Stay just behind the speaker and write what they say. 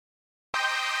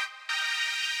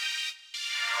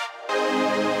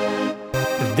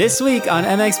This week on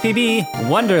MXPB,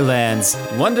 Wonderlands.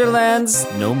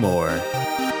 Wonderlands no more.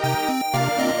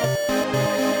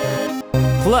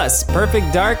 Plus,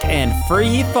 Perfect Dark and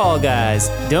free Fall Guys.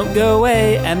 Don't go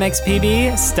away,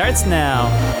 MXPB starts now.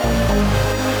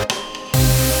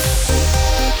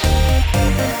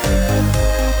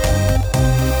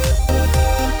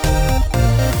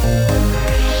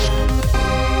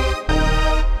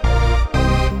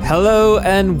 Hello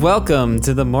and welcome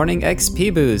to the Morning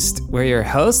XP Boost. We're your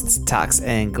hosts, Tox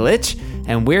and Glitch,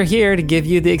 and we're here to give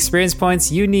you the experience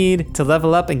points you need to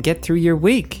level up and get through your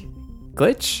week.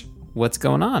 Glitch, what's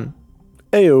going on?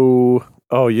 Heyo.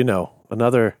 Oh,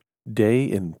 another day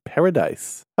in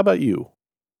paradise. How about you?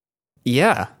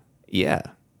 Yeah.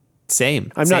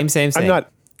 Same. I'm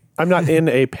not in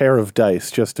a pair of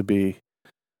dice, just to be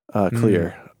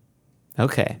clear.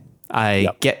 Okay. I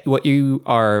get what you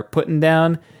are putting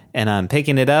down, and I'm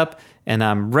picking it up, and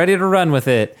I'm ready to run with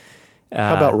it.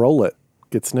 How about roll it?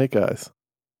 Get snake eyes.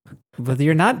 But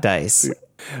you're not dice.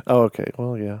 Oh, okay.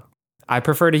 Well, yeah. I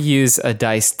prefer to use a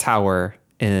dice tower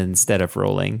instead of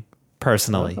rolling,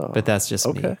 personally, but that's just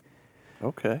me.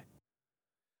 Okay.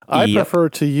 I prefer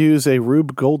to use a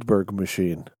Rube Goldberg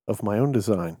machine of my own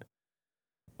design.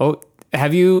 Oh,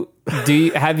 have you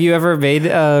ever made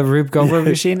a Rube Goldberg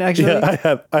machine, actually?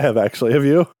 Yeah, I have actually. Have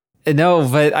you? No,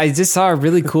 but I just saw a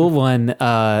really cool one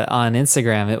on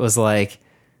Instagram. It was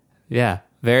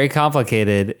very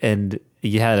complicated, and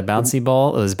you had a bouncy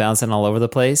ball. It was bouncing all over the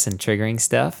place and triggering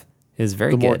stuff. It was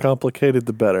very good. The more complicated,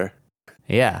 the better.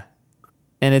 Yeah.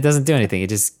 And it doesn't do anything. It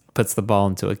just puts the ball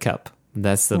into a cup.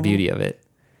 That's the beauty of it.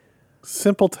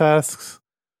 Simple tasks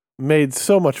made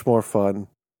so much more fun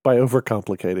by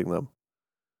overcomplicating them.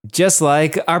 Just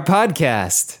like our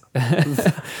podcast.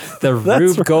 The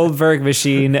Rube Goldberg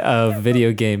machine of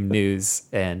video game news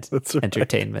and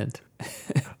entertainment.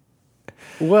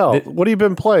 Well, what have you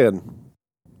been playing?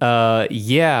 I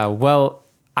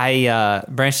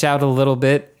branched out a little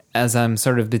bit as I'm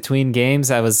sort of between games.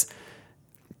 I was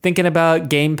thinking about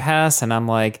Game Pass, and I'm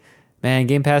like, man,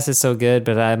 Game Pass is so good,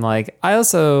 but I'm like, I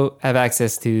also have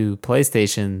access to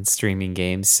PlayStation streaming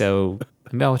games, so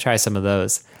maybe I'll try some of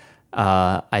those.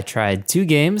 I tried 2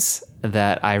 games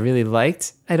that I really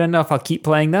liked. I don't know if I'll keep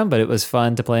playing them, but it was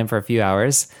fun to play them for a few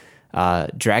hours.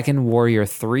 Dragon Warrior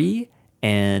 3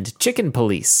 and Chicken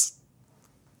Police.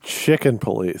 Chicken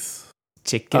Police.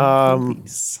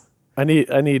 Police. I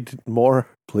need more,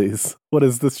 please. What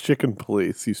is this Chicken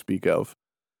Police you speak of?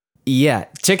 Yeah,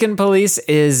 Chicken Police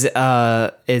is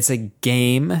it's a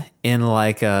game in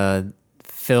like a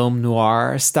film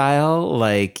noir style,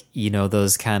 like,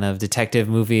 those kind of detective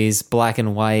movies, black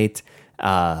and white,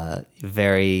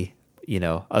 very,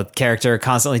 a character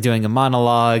constantly doing a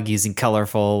monologue, using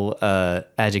colorful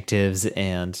adjectives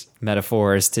and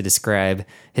metaphors to describe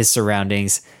his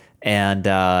surroundings. And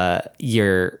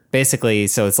you're basically,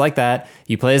 so it's like that.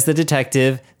 You play as the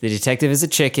detective is a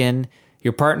chicken,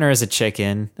 your partner is a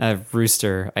chicken, a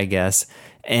rooster, I guess.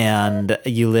 And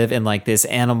you live in like this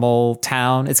animal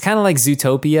town. It's kind of like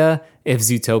Zootopia, if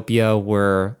Zootopia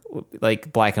were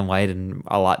like black and white and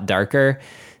a lot darker.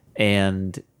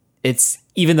 And it's,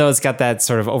 even though it's got that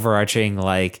sort of overarching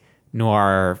like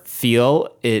noir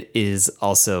feel, it is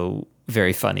also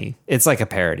very funny. It's like a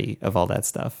parody of all that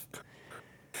stuff.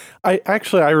 I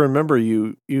remember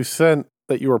you sent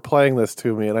that you were playing this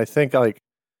to me, and I think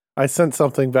I sent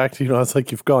something back to you, and I was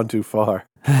like, you've gone too far.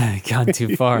 Gone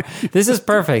too far. This is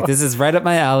perfect. This is right up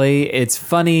my alley. It's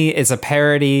funny. It's a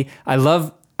parody. I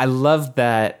love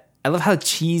that. I love how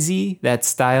cheesy that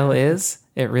style is.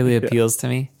 It really appeals to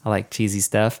me. I like cheesy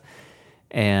stuff.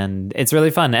 And it's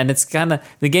really fun. And it's kind of,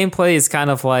 the gameplay is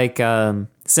kind of like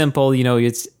simple.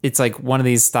 It's like one of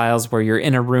these styles where you're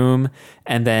in a room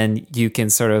and then you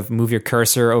can sort of move your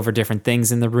cursor over different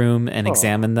things in the room and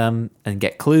examine them and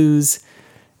get clues.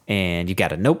 And you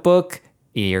got a notebook.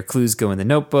 Your clues go in the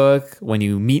notebook. When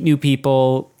you meet new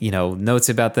people, notes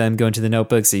about them go into the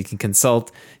notebook, so you can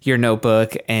consult your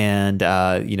notebook and,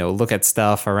 look at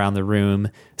stuff around the room.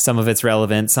 Some of it's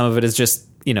relevant. Some of it is just,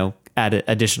 add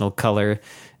additional color.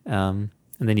 And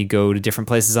then you go to different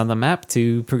places on the map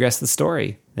to progress the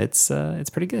story. It's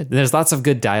pretty good. There's lots of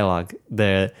good dialogue.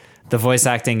 The voice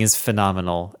acting is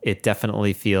phenomenal. It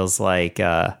definitely feels like,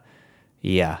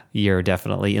 you're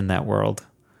definitely in that world.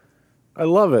 I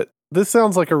love it. This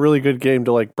sounds like a really good game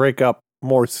to like break up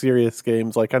more serious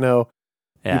games. Like I know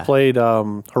you played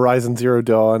Horizon Zero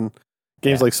Dawn,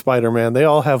 games like Spider-Man. They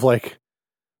all have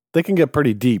they can get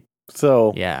pretty deep.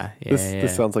 So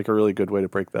this sounds like a really good way to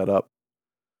break that up.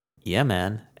 Yeah,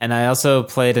 man. And I also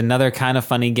played another kind of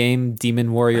funny game,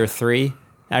 Demon Warrior 3.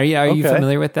 Are you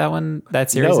familiar with that one?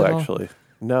 That series? No, at all? Actually.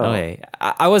 No. Okay.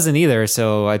 I wasn't either,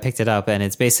 so I picked it up, and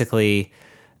it's basically,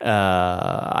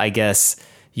 I guess,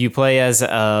 you play as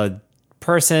a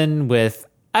person with,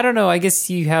 I don't know, I guess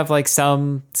you have like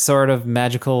some sort of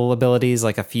magical abilities,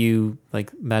 like a few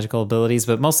like magical abilities,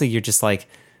 but mostly you're just like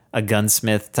a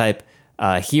gunsmith type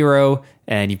hero,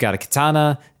 and you've got a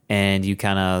katana, and you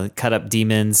kind of cut up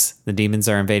demons. The demons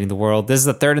are invading the world. This is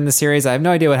the third in the series. I have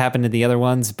no idea what happened to the other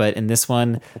ones, but in this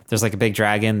one, there's like a big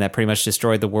dragon that pretty much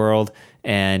destroyed the world,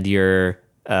 and you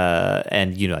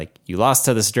lost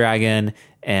to this dragon,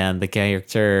 and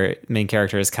the main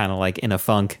character is kind of like in a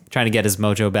funk, trying to get his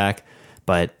mojo back.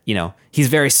 But, he's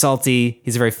very salty,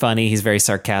 he's very funny, he's very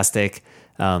sarcastic.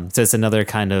 So it's another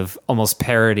kind of almost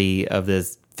parody of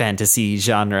this fantasy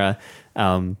genre,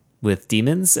 with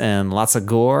demons and lots of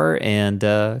gore and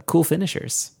cool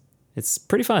finishers. It's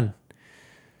pretty fun.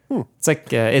 It's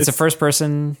like it's a first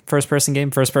person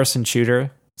game, first person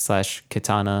shooter /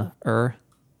 katana.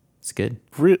 It's good.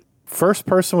 First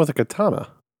person with a katana.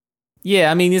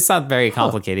 Yeah, I mean, it's not very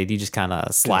complicated. You just kind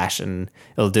of slash and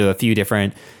it'll do a few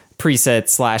different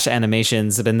preset /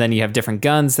 animations, and then you have different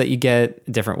guns that you get,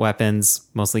 different weapons,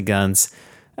 mostly guns.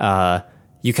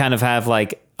 You kind of have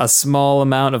like a small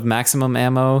amount of maximum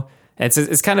ammo.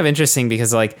 It's kind of interesting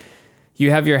because like you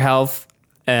have your health,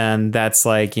 and that's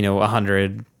like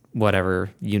 100 whatever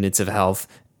units of health,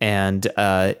 and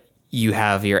you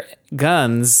have your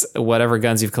guns, whatever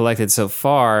guns you've collected so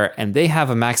far, and they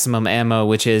have a maximum ammo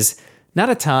which is not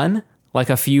a ton, like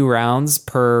a few rounds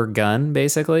per gun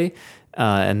basically.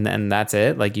 And that's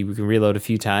it. Like you can reload a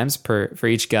few times for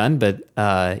each gun, but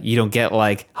you don't get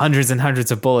like hundreds and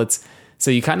hundreds of bullets. So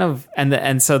you kind of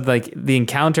and so like the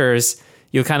encounters,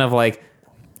 you'll kind of like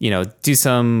do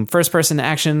some first person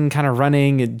action, kind of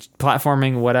running,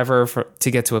 platforming, whatever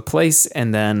to get to a place,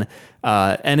 and then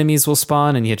enemies will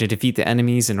spawn, and you have to defeat the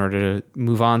enemies in order to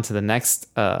move on to the next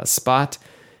spot.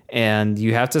 And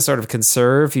you have to sort of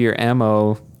conserve your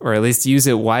ammo, or at least use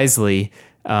it wisely.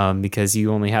 Because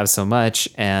you only have so much,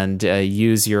 and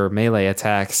use your melee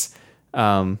attacks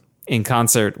in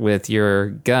concert with your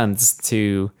guns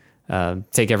to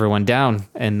take everyone down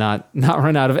and not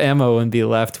run out of ammo and be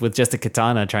left with just a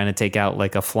katana trying to take out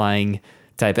like a flying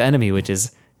type enemy, which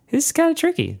is kind of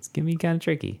tricky. It's gonna be kind of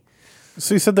tricky.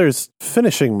 So you said there's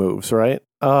finishing moves, right?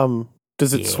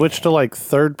 Does it switch to like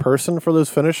third person for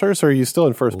those finishers, or are you still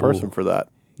in first person for that?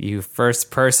 You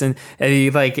first person, and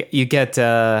you get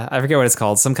I forget what it's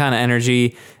called, some kind of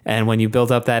energy, and when you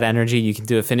build up that energy, you can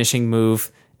do a finishing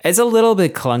move. It's a little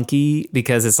bit clunky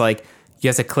because it's like you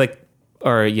have to click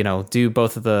or do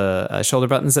both of the shoulder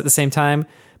buttons at the same time,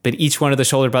 but each one of the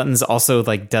shoulder buttons also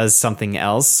like does something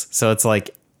else. So it's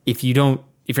like if you're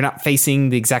not facing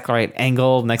the exact right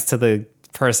angle next to the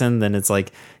person, then it's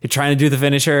like you're trying to do the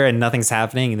finisher and nothing's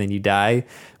happening, and then you die.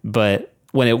 But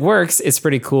when it works, it's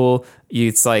pretty cool.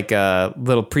 It's like a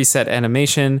little preset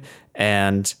animation,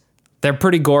 and they're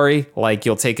pretty gory. Like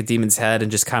you'll take a demon's head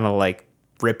and just kind of like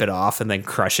rip it off and then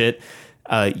crush it.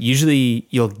 Usually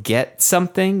you'll get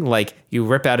something like you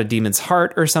rip out a demon's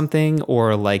heart or something,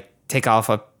 or like take off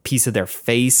a piece of their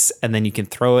face, and then you can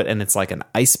throw it and it's like an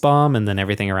ice bomb, and then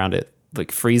everything around it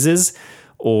like freezes.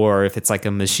 Or if it's like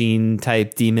a machine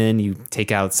type demon, you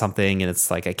take out something and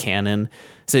it's like a cannon.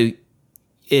 So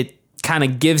it kind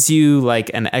of gives you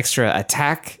like an extra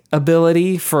attack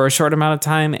ability for a short amount of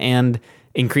time and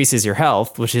increases your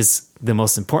health, which is the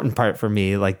most important part for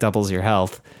me, like doubles your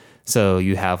health. So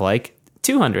you have like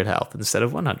 200 health instead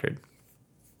of 100.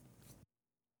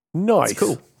 Nice. It's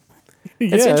cool.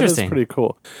 It's interesting. It's pretty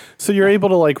cool. So you're able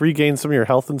to like regain some of your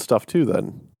health and stuff too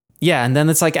then. Yeah, and then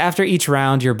it's like after each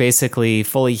round, you're basically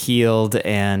fully healed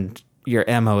and your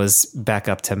ammo is back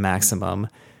up to maximum.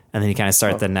 And then you kind of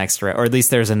start the next round, or at least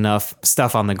there's enough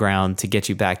stuff on the ground to get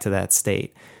you back to that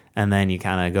state. And then you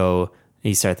kind of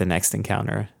you start the next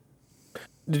encounter.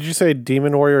 Did you say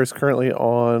Demon Warrior is currently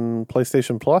on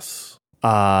PlayStation Plus?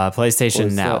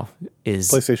 PlayStation Now is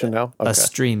PlayStation Now? Okay. A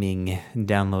streaming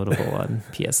downloadable on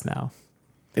PS Now.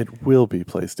 It will be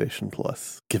PlayStation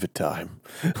Plus. Give it time.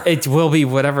 It will be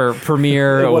whatever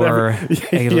Premiere or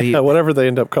Elite. Yeah, whatever they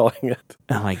end up calling it.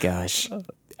 Oh my gosh.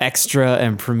 Extra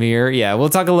and Premiere. Yeah, we'll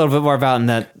talk a little bit more about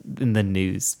in the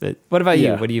news. But what about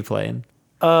you? What are you playing?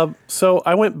 So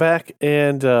I went back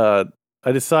and I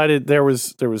decided there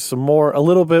was a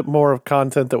little bit more of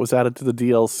content that was added to the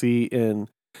DLC in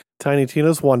Tiny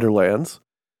Tina's Wonderlands.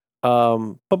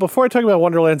 But before I talk about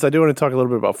Wonderlands, I do want to talk a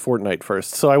little bit about Fortnite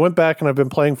first. So I went back and I've been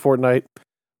playing Fortnite.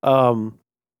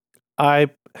 I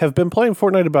have been playing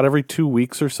Fortnite about every 2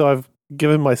 weeks or so. I've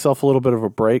given myself a little bit of a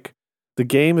break. The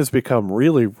game has become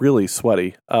really, really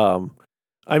sweaty.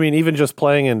 I mean, even just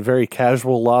playing in very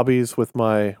casual lobbies with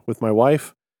my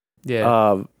wife,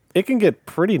 it can get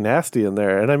pretty nasty in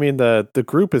there. And I mean, the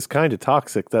group is kind of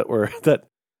toxic that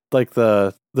like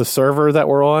the server that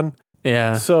we're on.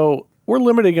 Yeah. So we're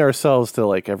limiting ourselves to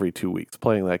like every 2 weeks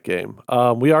playing that game.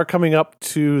 We are coming up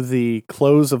to the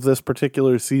close of this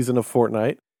particular season of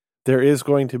Fortnite. There is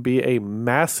going to be a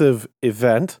massive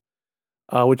event,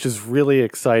 which is really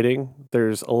exciting.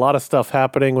 There's a lot of stuff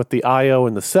happening with the IO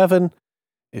and the 7.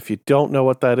 If you don't know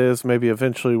what that is, maybe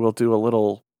eventually we'll do a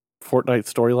little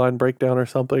Fortnite storyline breakdown or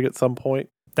something at some point.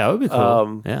 That would be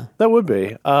cool. Yeah, that would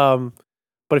be. But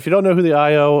if you don't know who the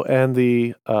IO and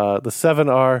the 7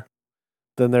 are,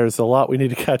 then there's a lot we need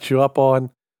to catch you up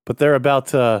on. But they're about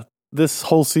to, this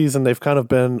whole season, they've kind of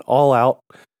been all out.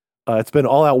 It's been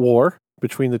all out war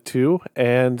between the two,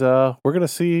 and we're gonna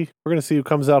see who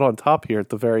comes out on top here at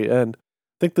the very end.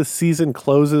 I think the season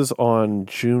closes on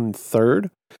June 3rd.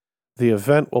 The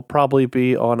event will probably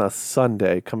be on a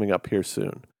Sunday coming up here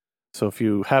soon. So if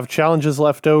you have challenges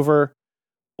left over,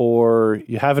 or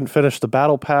you haven't finished the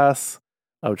battle pass,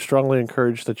 I would strongly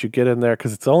encourage that you get in there,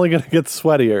 because it's only going to get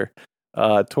sweatier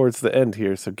towards the end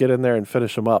here. So get in there and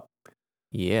finish them up.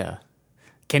 Yeah.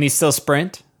 Can you still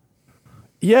sprint?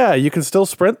 Yeah, you can still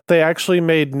sprint. They actually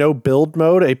made no build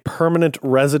mode a permanent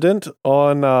resident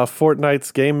on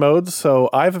Fortnite's game modes. So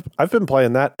I've been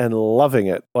playing that and loving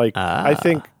it. Like, I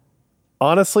think,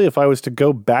 honestly, if I was to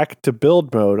go back to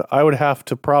build mode, I would have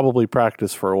to probably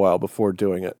practice for a while before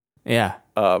doing it. Yeah.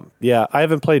 I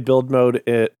haven't played build mode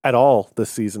at all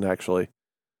this season, actually.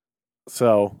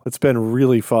 So it's been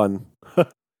really fun.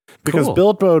 Because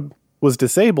build mode was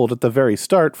disabled at the very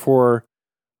start for,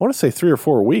 I want to say 3 or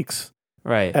 4 weeks.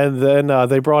 Right. And then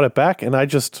they brought it back, and I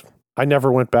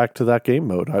never went back to that game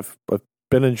mode. I've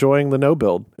been enjoying the no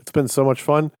build. It's been so much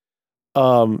fun.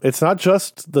 It's not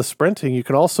just the sprinting. You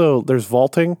can also, there's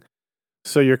vaulting.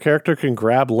 So your character can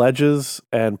grab ledges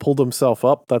and pull themselves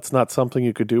up. That's not something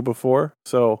you could do before.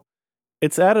 So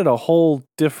it's added a whole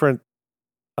different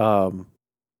kind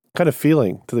of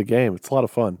feeling to the game. It's a lot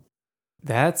of fun.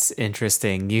 That's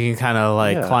interesting. You can kind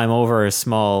of climb over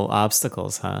small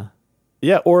obstacles, huh?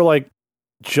 Yeah, or like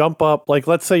jump up. Like,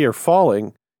 let's say you're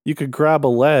falling. You could grab a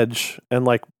ledge and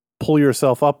like pull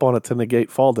yourself up on it to negate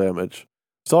fall damage.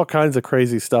 There's all kinds of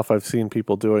crazy stuff I've seen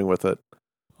people doing with it.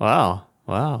 Wow.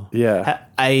 Yeah.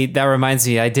 That reminds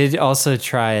me, I did also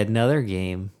try another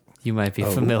game you might be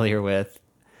familiar with.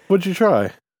 What'd you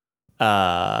try?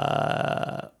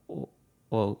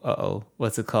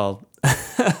 What's it called?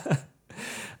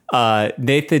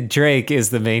 Nathan Drake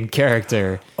is the main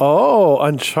character. Oh,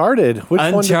 Uncharted. Which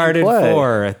one did you play?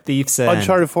 4, Thief's End.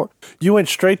 Uncharted 4. You went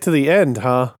straight to the end,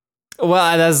 huh?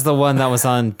 Well, that's the one that was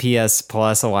on PS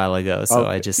Plus a while ago, so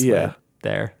I just went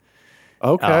there.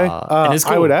 Okay. And it's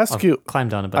cool. I would ask you.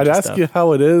 Climbed on a bunch of stuff. I'd ask you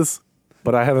how it is,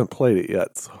 but I haven't played it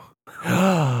yet. So.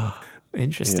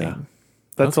 Interesting. Yeah.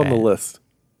 That's on the list.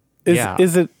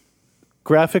 Is it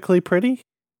graphically pretty?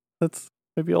 That's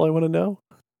maybe all I want to know.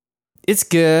 It's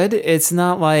good. It's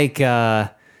not like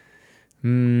as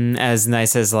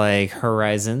nice as like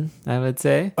Horizon, I would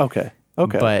say. Okay.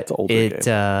 But it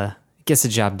gets the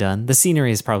job done. The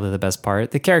scenery is probably the best part.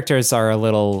 The characters are a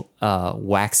little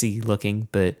waxy looking,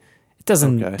 but it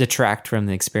doesn't detract from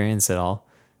the experience at all.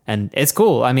 And it's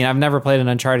cool. I mean, I've never played an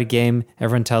Uncharted game.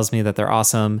 Everyone tells me that they're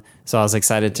awesome. So I was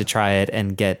excited to try it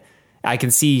and I can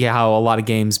see how a lot of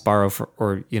games borrow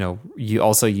you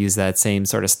also use that same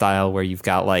sort of style where you've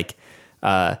got like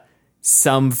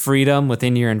some freedom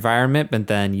within your environment, but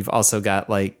then you've also got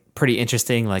like pretty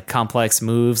interesting, like complex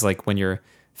moves. Like when you're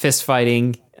fist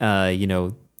fighting,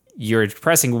 you're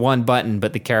pressing one button,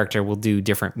 but the character will do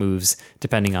different moves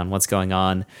depending on what's going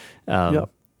on.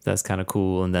 That's kind of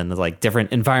cool. And then there's like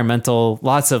different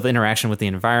lots of interaction with the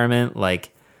environment.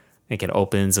 Like it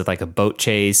opens with like a boat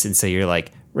chase. And so you're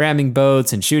like ramming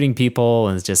boats and shooting people.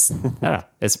 And it's just, I don't know,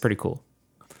 it's pretty cool.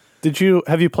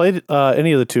 Have you played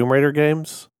any of the Tomb Raider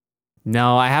games?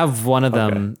 No, I have one of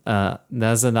them. I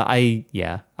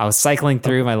was cycling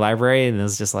through my library and it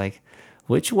was just like,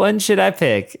 which one should I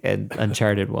pick? And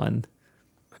Uncharted one.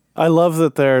 I love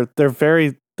that they're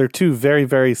two very,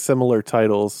 very similar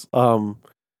titles.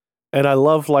 And I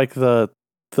love like the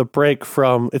break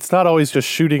from, it's not always just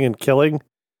shooting and killing.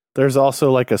 There's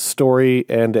also like a story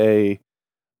and a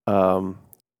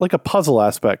like a puzzle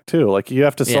aspect too. Like you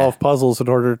have to solve puzzles in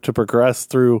order to progress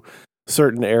through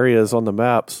certain areas on the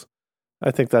maps.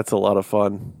 I think that's a lot of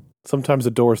fun. Sometimes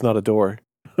a door's not a door.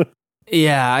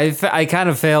 Yeah, I kind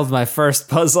of failed my first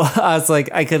puzzle. I was like,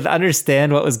 I could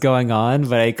understand what was going on,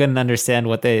 but I couldn't understand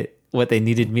what they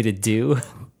needed me to do.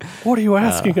 What are you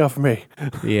asking of me?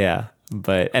 Yeah,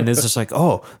 And it's just like,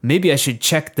 oh, maybe I should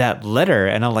check that letter.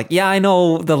 And I'm like, yeah, I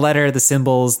know the letter, the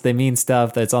symbols, they mean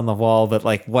stuff that's on the wall, but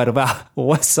like, what about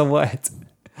so what?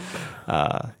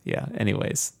 Yeah.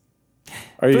 Anyways,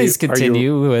 please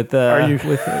continue with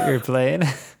what you're playing.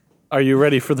 Are you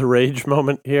ready for the rage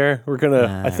moment here? We're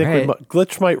gonna. I think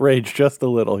Glitch might rage just a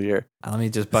little here. Let me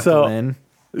just buckle in.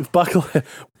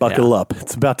 Buckle up.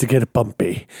 It's about to get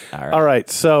bumpy. All right.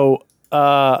 So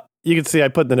you can see I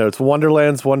put in the notes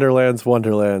Wonderlands,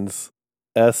 SMH.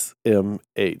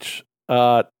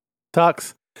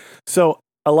 Tux. So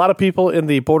a lot of people in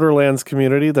the Borderlands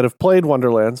community that have played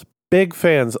Wonderlands, big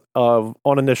fans of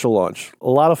on initial launch. A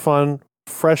lot of fun,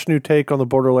 fresh new take on the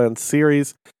Borderlands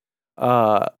series.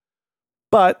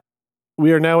 But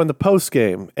we are now in the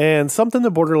post-game, and something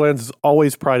that Borderlands has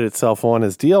always prided itself on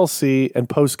is DLC and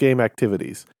post-game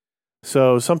activities.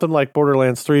 So something like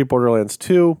Borderlands 3, Borderlands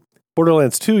 2.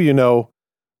 Borderlands 2,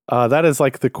 that is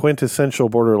like the quintessential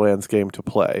Borderlands game to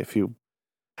play. If you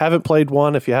haven't played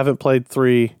 1, if you haven't played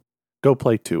 3, go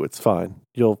play 2. It's fine.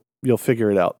 You'll figure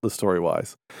it out, the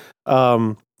story-wise.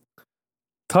 Tons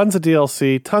of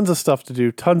DLC, tons of stuff to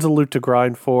do, tons of loot to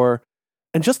grind for,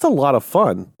 and just a lot of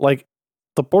fun. Like,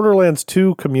 the Borderlands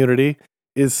 2 community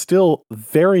is still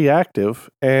very active,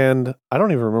 and I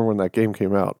don't even remember when that game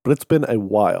came out, but it's been a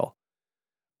while.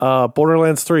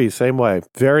 Borderlands 3, same way.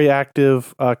 Very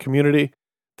active community.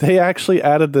 They actually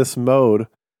added this mode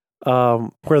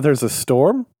where there's a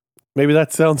storm. Maybe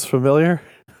that sounds familiar.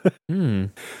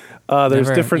 There's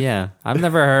different... Yeah, I've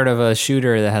never heard of a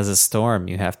shooter that has a storm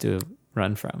you have to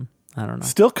run from. I don't know.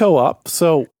 Still co-op,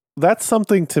 so that's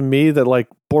something to me that like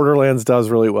Borderlands does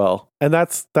really well. And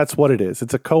that's what it is.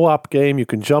 It's a co-op game. You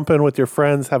can jump in with your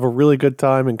friends, have a really good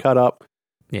time, and cut up.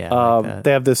 Yeah.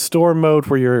 They have this storm mode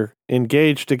where you're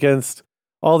engaged against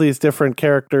all these different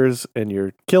characters and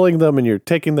you're killing them and you're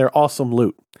taking their awesome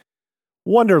loot.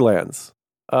 Wonderlands.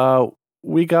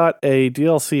 We got a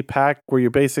DLC pack where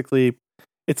you're basically,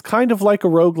 it's kind of like a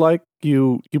roguelike.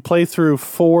 You play through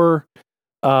four,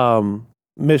 what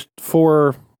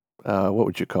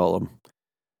would you call them?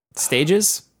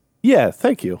 Stages? Yeah,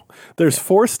 thank you. There's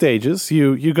 4 stages.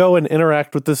 You go and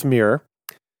interact with this mirror,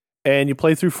 and you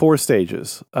play through 4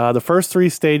 stages. The first 3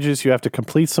 stages, you have to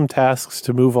complete some tasks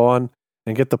to move on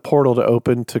and get the portal to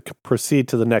open to proceed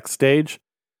to the next stage.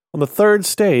 On the 3rd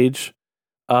stage,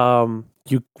 when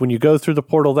you go through the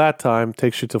portal that time,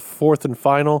 takes you to 4th and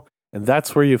final, and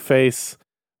that's where you face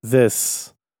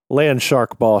this land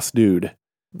shark boss dude.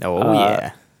 Oh,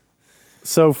 yeah.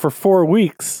 So for 4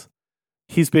 weeks,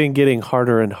 he's been getting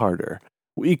harder and harder.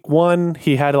 Week 1,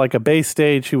 he had like a base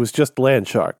stage. He was just land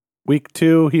shark. Week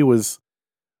 2, he was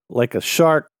like a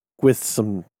shark with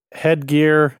some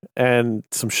headgear and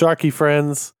some sharky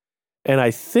friends. And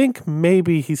I think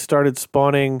maybe he started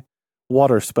spawning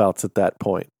water spouts at that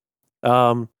point.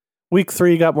 Week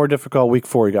 3 got more difficult. Week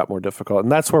 4 he got more difficult.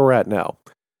 And that's where we're at now.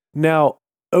 Now,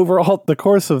 overall, the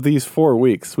course of these 4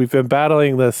 weeks, we've been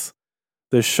battling this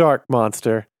shark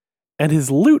monster. And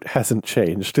his loot hasn't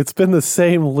changed. It's been the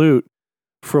same loot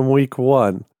from week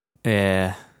 1.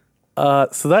 Yeah.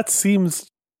 So that seems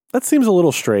a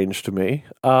little strange to me.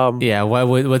 Yeah.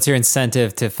 What's your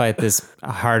incentive to fight this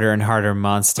harder and harder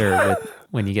monster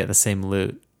when you get the same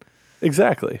loot?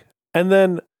 Exactly. And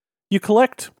then you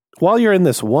collect, while you're in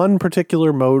this one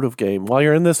particular mode of game, while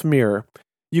you're in this mirror,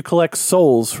 you collect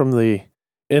souls from the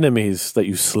enemies that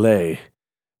you slay.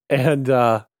 And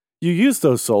you use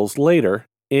those souls later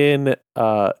in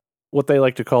what they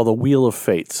like to call the Wheel of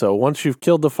Fate. So once you've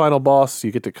killed the final boss,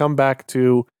 you get to come back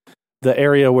to the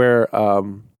area where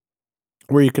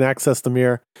you can access the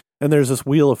mirror, and there's this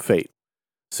Wheel of Fate.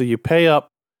 So you pay up.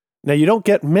 Now, you don't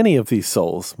get many of these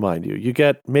souls, mind you. You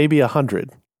get maybe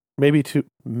 100. Maybe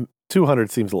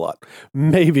 200 seems a lot.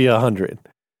 Maybe 100.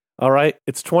 All right?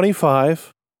 It's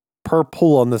 25 per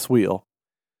pull on this wheel.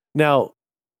 Now,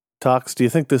 Tox, do you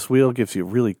think this wheel gives you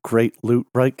really great loot,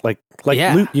 right? Like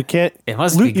yeah. Loot you can't... It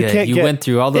must be good. You went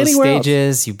through all those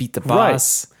stages, else. You beat the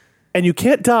boss. Right. And you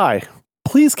can't die.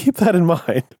 Please keep that in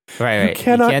mind. Right. You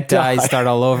can't die, start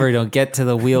all over. You don't get to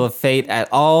the Wheel of Fate at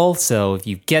all. So if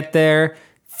you get there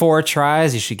 4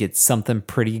 tries, you should get something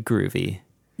pretty groovy.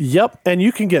 Yep. And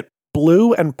you can get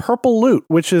blue and purple loot,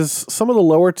 which is some of the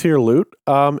lower tier loot.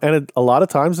 And a lot of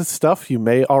times it's stuff you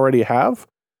may already have.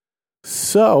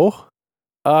 So...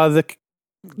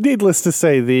 needless to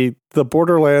say, the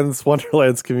Borderlands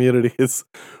Wonderlands community is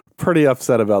pretty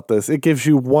upset about this. It gives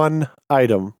you 1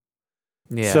 item.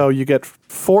 Yeah. So you get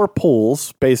 4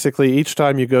 pulls, basically, each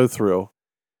time you go through.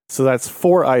 So that's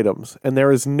 4 items, and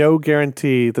there is no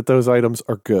guarantee that those items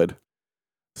are good.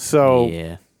 So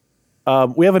yeah.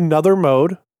 We have another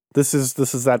mode This is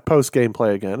that post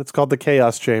gameplay again. It's called the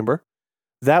Chaos Chamber.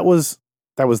 That was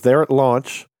there at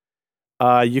launch.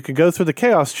 You could go through the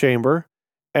Chaos Chamber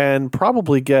and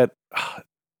probably get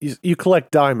you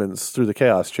collect diamonds through the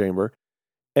Chaos Chamber,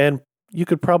 and you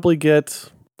could probably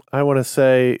get, I want to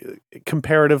say,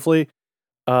 comparatively,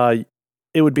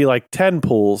 it would be like 10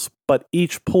 pulls, but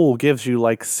each pull gives you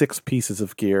like 6 pieces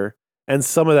of gear, and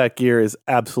some of that gear is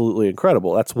absolutely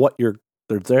incredible. That's what you're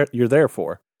there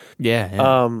for.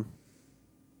 Yeah.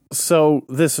 So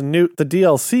the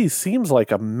DLC seems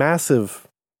like a massive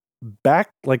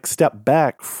step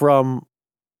back from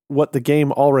what the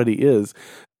game already is.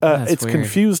 It's weird.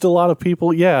 Confused a lot of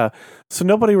people. Yeah. So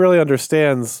nobody really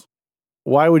understands,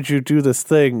 why would you do this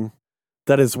thing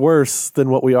that is worse than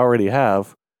what we already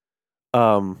have?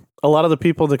 A lot of the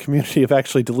people in the community have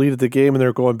actually deleted the game and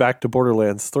they're going back to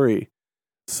Borderlands 3.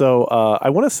 So I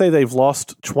want to say they've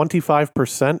lost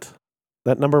 25%.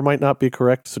 That number might not be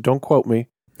correct, so don't quote me.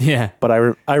 Yeah.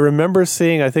 But I remember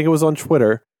seeing, I think it was on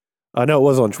Twitter. No, it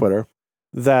was on Twitter,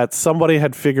 that somebody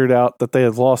had figured out that they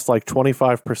had lost like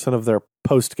 25% of their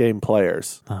post-game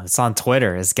players. Oh, it's on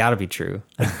Twitter. It's got to be true.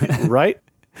 Right?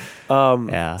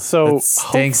 Yeah. So it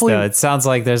stinks, though. It sounds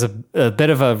like there's a bit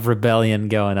of a rebellion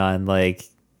going on. Like,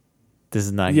 this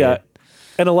is not good.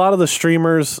 And a lot of the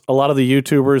streamers, a lot of the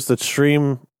YouTubers that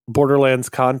stream Borderlands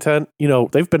content,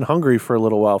 they've been hungry for a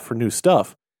little while for new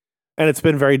stuff. And it's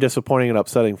been very disappointing and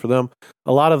upsetting for them.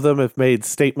 A lot of them have made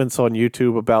statements on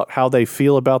YouTube about how they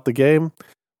feel about the game,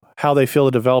 how they feel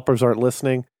the developers aren't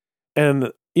listening.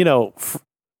 And,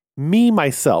 me,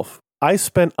 myself, I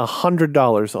spent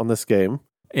 $100 on this game.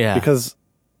 Yeah. Because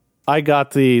I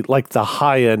got the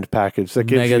high-end package that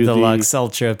gives Mega you Deluxe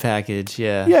Ultra package,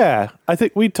 yeah. Yeah, I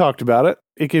think we talked about it.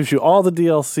 It gives you all the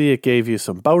DLC. It gave you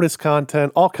some bonus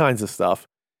content, all kinds of stuff.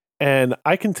 And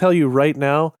I can tell you right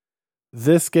now,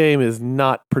 this game is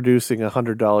not producing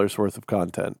 $100 worth of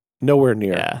content. Nowhere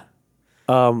near.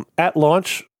 Yeah. At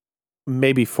launch,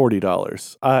 maybe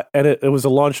 $40. And it was a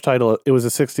launch title. It was a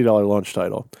 $60 launch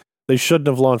title. They shouldn't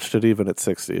have launched it even at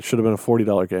 $60. It should have been a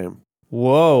 $40 game.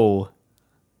 Whoa.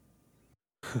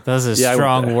 Those are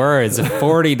strong words. A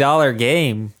 $40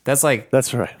 game. That's right.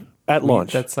 At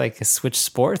launch. That's like a Switch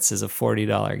Sports is a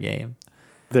 $40 game.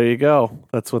 There you go.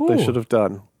 That's what they should have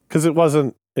done. Because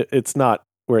it's not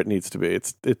where it needs to be.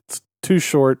 It's too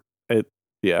short.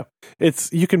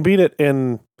 You can beat it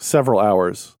in several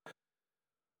hours.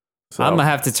 So. I'm gonna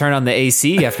have to turn on the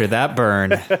AC after that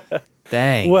burn.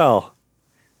 Dang. Well,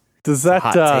 does that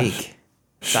hot take?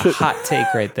 It's a hot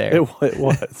take right there. It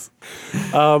was.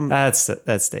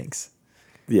 That stinks.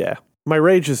 Yeah. My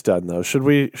rage is done though. Should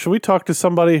we talk to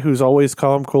somebody who's always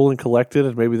calm, cool, and collected,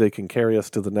 and maybe they can carry us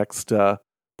to the next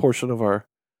portion of our.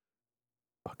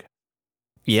 Okay.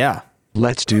 Yeah.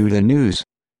 Let's do the news.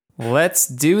 Let's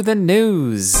do the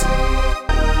news.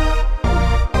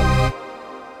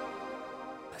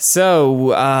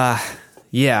 So,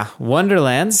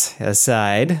 Wonderlands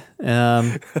aside,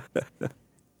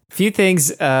 few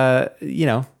things,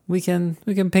 we can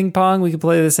ping pong. We can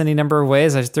play this any number of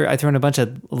ways. I threw in a bunch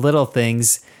of little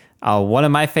things. One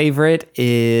of my favorite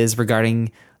is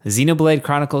regarding Xenoblade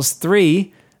Chronicles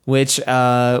 3, which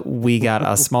we got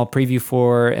a small preview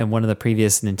for in one of the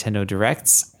previous Nintendo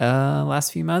Directs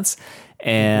last few months.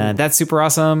 And that's super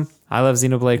awesome. I love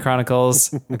Xenoblade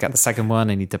Chronicles. I got the second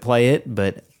one. I need to play it,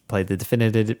 but played the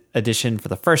definitive edition for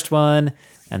the first one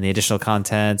and the additional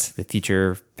content, the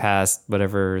future, past,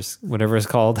 whatever is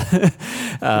called.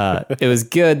 It was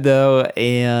good though,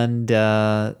 and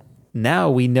now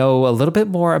we know a little bit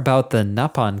more about the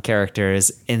Nopon characters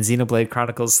in Xenoblade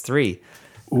Chronicles 3.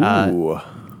 Ooh.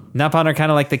 Nopon are kind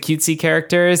of like the cutesy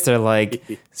characters. They're like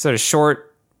sort of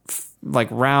short, like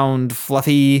round,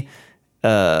 fluffy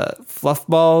fluff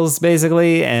balls,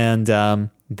 basically, and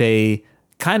they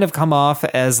kind of come off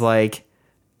as like,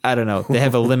 I don't know, they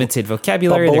have a limited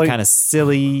vocabulary. They're kind of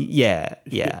silly. Yeah.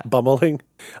 Bumbling.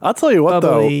 I'll tell you what,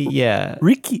 Bubbly, though. Yeah.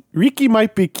 Ricky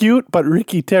might be cute, but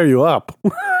Ricky tear you up.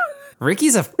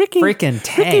 Ricky's a freaking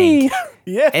tank.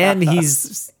 Yeah. And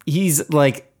he's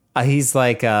like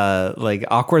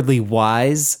awkwardly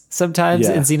wise sometimes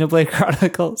in Xenoblade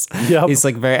Chronicles. Yep. He's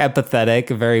like very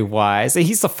empathetic, very wise.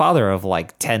 He's the father of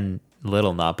like 10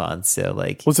 little Nopons. So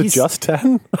like, was it just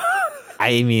 10?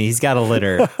 I mean, he's got a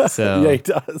litter, so yeah, he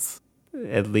does.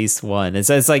 At least one. And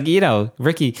so it's like,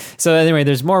 Ricky. So anyway,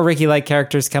 there's more Ricky-like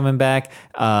characters coming back.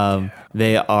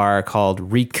 They are called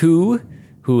Riku,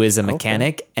 who is a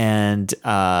mechanic, and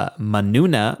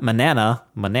Manana,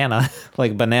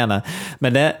 like banana.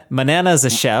 Manana is a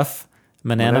chef.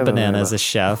 Banana is a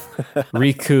chef.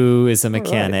 Riku is a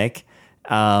mechanic.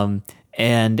 And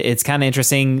And it's kind of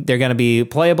interesting. They're going to be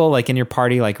playable like in your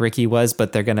party, like Ricky was,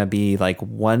 but they're going to be like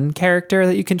one character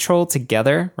that you control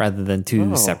together rather than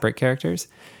two separate characters.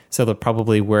 So they'll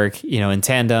probably work, in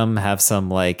tandem, have some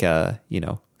like,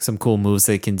 some cool moves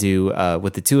they can do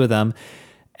with the two of them.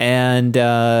 And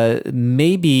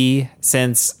maybe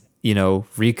since,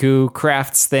 Riku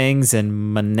crafts things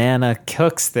and Manana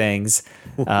cooks things,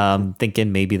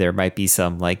 thinking maybe there might be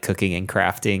some like cooking and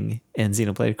crafting in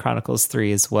Xenoblade Chronicles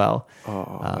 3 as well.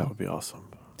 Oh, that would be awesome.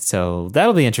 So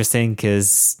that'll be interesting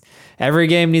because every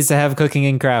game needs to have cooking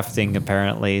and crafting,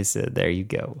 apparently. So there you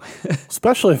go.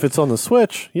 Especially if it's on the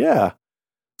Switch. Yeah.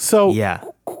 So,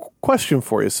 question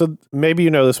for you. So maybe you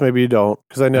know this, maybe you don't,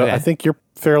 because I think you're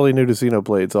fairly new to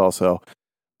Xenoblades also.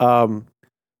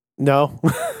 No.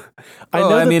 I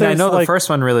know the first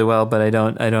one really well, but I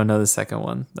don't know the second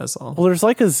one. That's all. Well, there's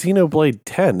like a Xenoblade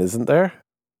 10, isn't there?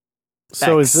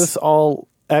 So X. is this all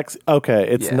X? Okay,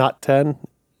 it's not 10?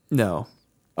 No.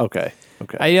 Okay.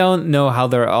 I don't know how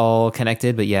they're all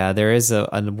connected, but yeah, there is a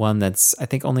one that's I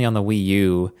think only on the Wii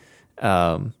U,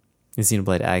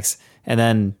 Xenoblade X, and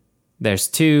then there's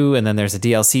 2, and then there's a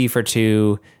DLC for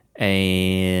 2,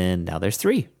 and now there's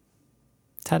 3.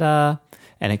 Ta-da!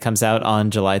 And it comes out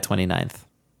on July 29th.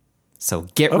 So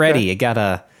get ready. I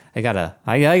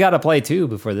gotta play 2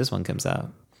 before this one comes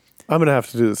out. I'm gonna have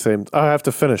to do the same. I have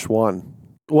to finish 1.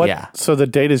 What? Yeah. So the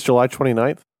date is July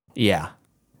 29th? Yeah.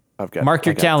 Mark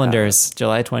your calendars, time.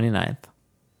 July 29th.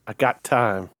 I got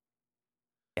time.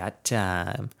 Why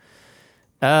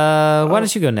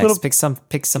don't you go next?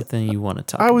 Pick something you want to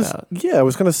talk about. Yeah, I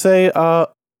was going to say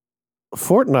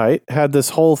Fortnite had this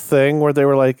whole thing where they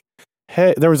were like,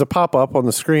 hey, there was a pop-up on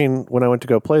the screen when I went to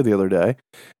go play the other day,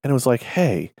 and it was like,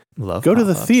 hey, go to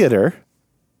the theater.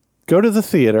 Go to the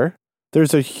theater.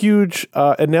 There's a huge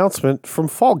announcement from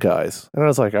Fall Guys. And I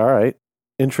was like, all right,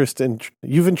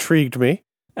 you've intrigued me.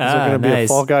 Is there going to be a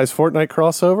Fall Guys Fortnite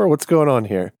crossover? What's going on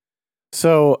here?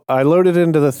 So I loaded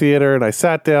into the theater and I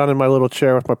sat down in my little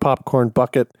chair with my popcorn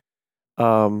bucket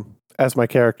as my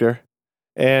character.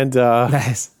 And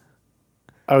nice.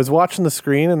 I was watching the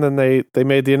screen, and then they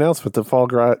made the announcement that Fall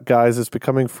Guys is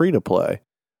becoming free to play.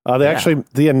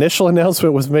 The initial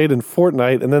announcement was made in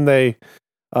Fortnite, and then they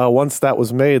once that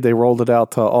was made, they rolled it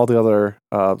out to all the other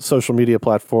social media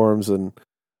platforms and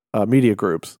media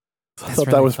groups. So I thought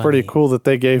really that was pretty cool that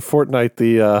they gave Fortnite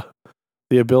the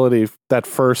ability, that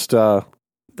first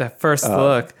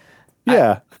look.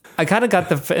 Yeah. I kind of got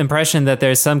the impression that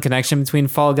there's some connection between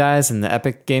Fall Guys and the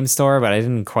Epic Game Store, but I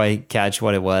didn't quite catch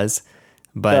what it was.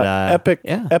 But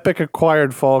Epic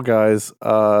acquired Fall Guys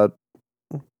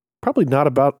probably not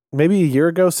about maybe a year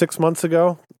ago, 6 months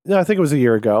ago. No, I think it was a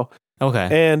year ago. Okay.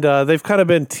 And they've kind of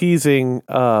been teasing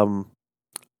a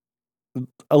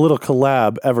little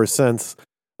collab ever since.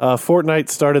 Fortnite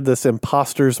started this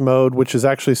imposters mode, which is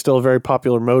actually still a very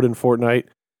popular mode in Fortnite.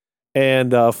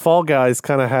 And Fall Guys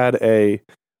kind of had a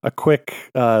quick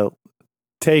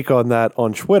take on that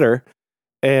on Twitter.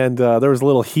 And there was a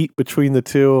little heat between the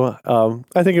two.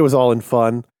 I think it was all in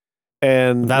fun.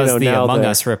 And that was the Among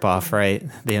Us ripoff, right?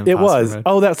 It was. Mode.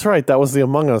 Oh, that's right. That was the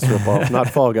Among Us ripoff, not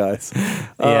Fall Guys.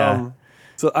 Yeah.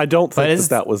 So I don't think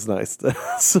that was nice.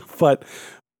 But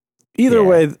either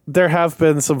way, there have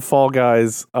been some Fall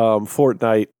Guys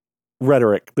Fortnite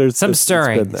rhetoric. There's some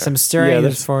stirring.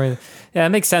 Yeah, it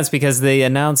makes sense because they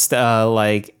announced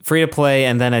like free to play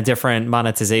and then a different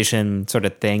monetization sort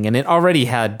of thing, and it already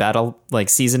had battle like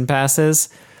season passes,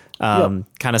 kind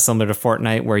of similar to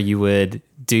Fortnite, where you would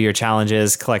do your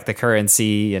challenges, collect the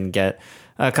currency, and get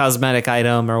a cosmetic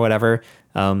item or whatever.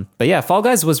 But yeah, Fall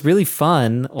Guys was really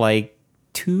fun. Like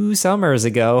 2 summers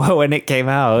ago when it came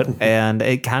out, and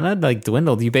it kind of like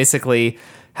dwindled. You basically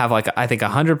have like I think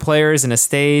 100 players in a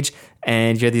stage,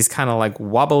 and you're these kind of like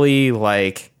wobbly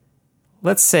like,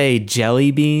 let's say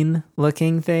jelly bean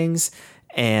looking things,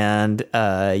 and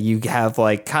you have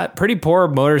like pretty poor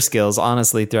motor skills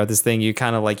honestly throughout this thing. You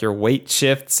kind of like your weight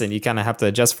shifts and you kind of have to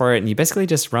adjust for it, and you basically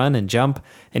just run and jump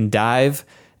and dive,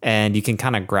 and you can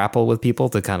kind of grapple with people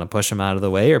to kind of push them out of the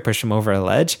way or push them over a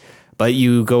ledge. But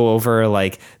you go over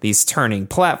like these turning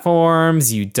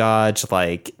platforms, you dodge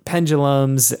like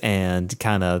pendulums and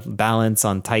kind of balance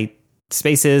on tight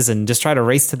spaces and just try to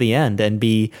race to the end and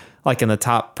be like in the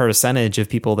top percentage of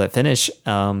people that finish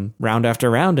round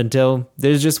after round until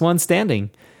there's just one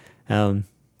standing. So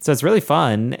it's really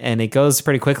fun, and it goes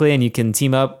pretty quickly, and you can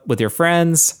team up with your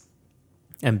friends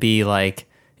and be like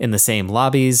in the same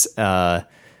lobbies and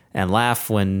laugh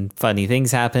when funny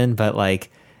things happen. But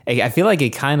like, I feel like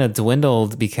it kind of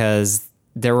dwindled because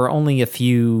there were only a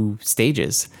few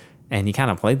stages, and you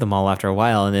kind of played them all after a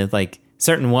while. And it like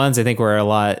certain ones I think were a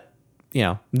lot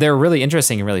they're really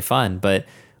interesting and really fun. But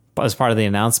as part of the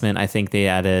announcement, I think they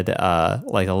added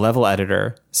like a level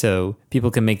editor, so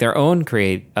people can make their own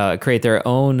create their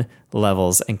own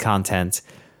levels and content,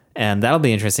 and that'll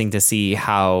be interesting to see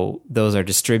how those are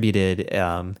distributed.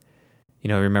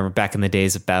 Remember back in the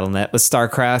days of BattleNet with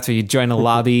StarCraft, where you join a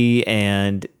lobby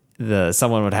and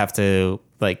someone would have to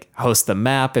like host the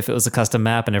map if it was a custom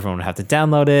map, and everyone would have to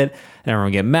download it, and everyone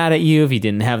would get mad at you if you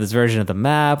didn't have this version of the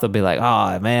map. They'll be like,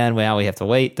 "Oh man, well, we have to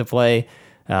wait to play."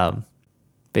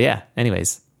 But yeah,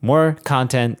 anyways, more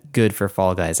content, good for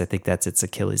Fall Guys. I think that's its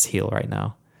Achilles heel right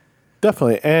now.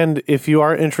 Definitely. And if you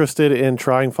are interested in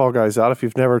trying Fall Guys out, if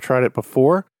you've never tried it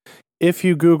before, if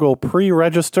you Google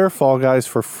pre-register Fall Guys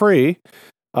for free,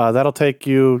 that'll take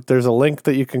you, there's a link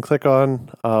that you can click on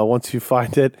once you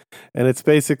find it. And it's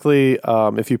basically,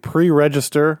 if you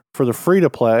pre-register for the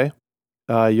free-to-play,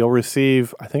 you'll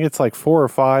receive, I think it's like 4 or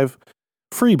 5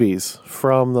 freebies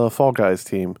from the Fall Guys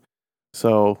team.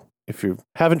 So if you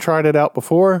haven't tried it out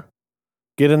before,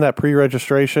 get in that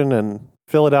pre-registration and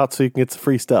fill it out so you can get some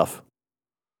free stuff.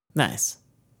 Nice.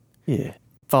 Yeah.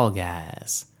 Fall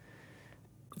Guys.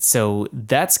 So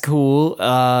that's cool.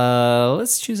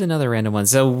 Let's choose another random one.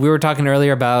 So we were talking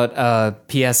earlier about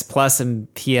PS Plus and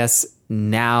PS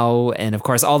Now, and of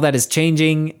course, all that is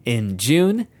changing in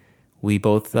June. We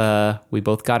both got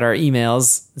our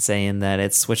emails saying that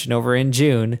it's switching over in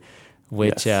June,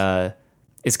 which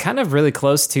is kind of really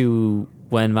close to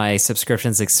when my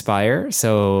subscriptions expire.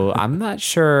 So I'm not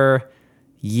sure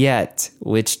yet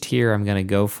which tier I'm going to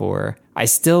go for. I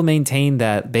still maintain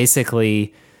that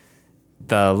basically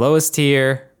the lowest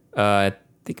tier, I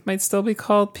think it might still be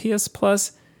called PS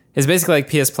Plus, is basically like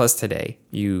PS Plus today.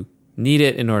 You need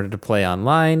it in order to play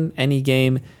online, any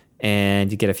game,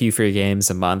 and you get a few free games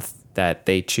a month that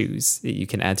they choose that you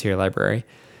can add to your library.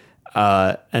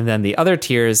 And then the other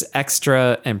tiers,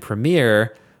 Extra and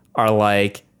Premier, are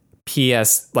like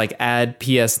add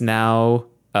PS Now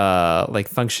like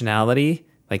functionality,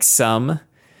 like some.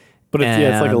 But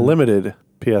it's like a limited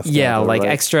PS Now. Yeah, like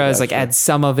right? Extra is like add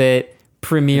some of it.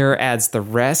 Premiere adds the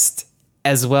rest,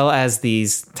 as well as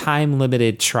these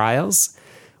time-limited trials,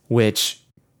 which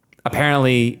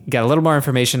apparently got a little more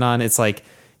information on. It's like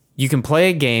you can play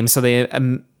a game. So they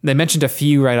mentioned a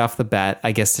few right off the bat,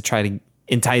 I guess, to try to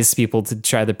entice people to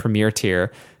try the Premiere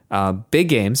tier. Big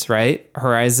games, right?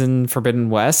 Horizon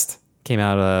Forbidden West came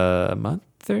out a month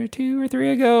or 2 or 3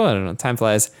 ago. I don't know. Time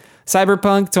flies.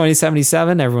 Cyberpunk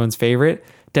 2077, everyone's favorite.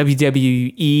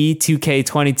 WWE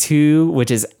 2K22,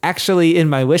 which is actually in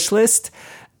my wish list.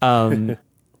 And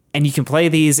you can play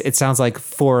these, it sounds like,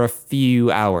 for a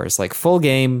few hours, like full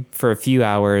game for a few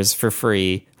hours for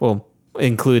free. Well,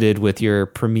 included with your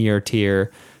Premier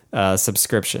tier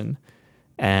subscription.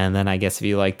 And then I guess if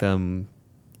you like them,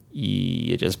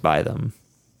 you just buy them.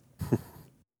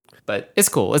 But it's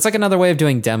cool. It's like another way of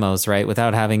doing demos, right?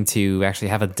 Without having to actually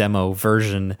have a demo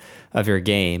version of your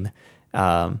game.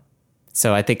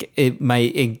 So I think it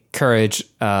might encourage,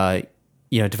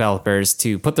 developers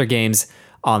to put their games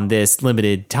on this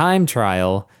limited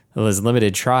trial,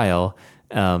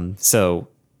 so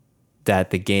that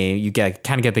the game, you kind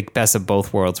of get the best of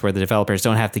both worlds, where the developers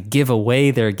don't have to give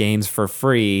away their games for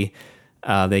free.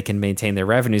 They can maintain their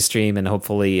revenue stream and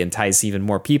hopefully entice even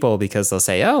more people, because they'll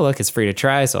say, "Oh, look, it's free to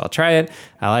try, so I'll try it.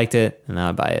 I liked it, and now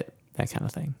I buy it." That kind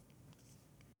of thing.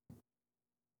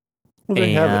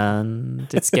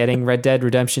 And it's getting Red Dead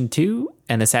Redemption 2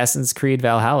 and Assassin's Creed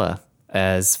Valhalla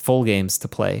as full games to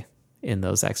play in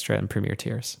those Extra and Premier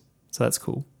tiers. So that's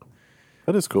cool.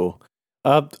 That is cool.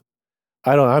 I'm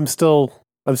still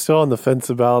on the fence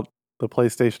about the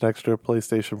PlayStation Extra,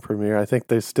 PlayStation Premier. I think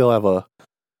they still have a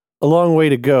long way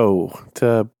to go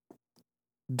to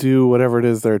do whatever it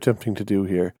is they're attempting to do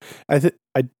here. Do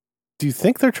you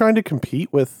think they're trying to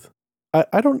compete with?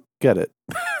 I don't get it.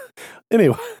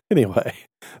 Anyway,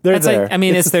 they're there.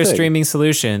 It's their streaming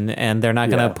solution, and they're not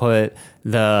going to put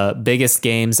the biggest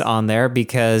games on there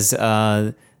because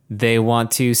they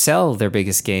want to sell their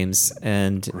biggest games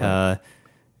and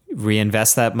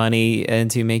reinvest that money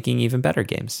into making even better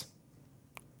games.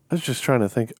 I was just trying to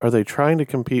think, are they trying to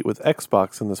compete with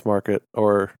Xbox in this market,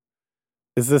 or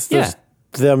is this just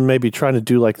them maybe trying to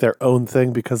do like their own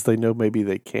thing because they know maybe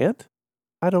they can't?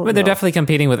 I don't know. But they're definitely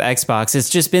competing with Xbox. It's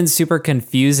just been super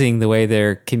confusing the way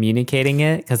they're communicating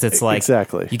it, because it's like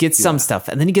you get some stuff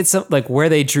and then you get some, like, where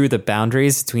they drew the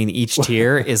boundaries between each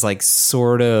tier is like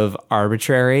sort of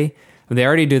arbitrary. They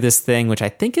already do this thing, which I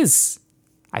think is,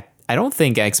 I don't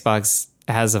think Xbox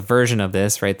has a version of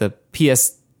this, right? The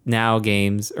PS Now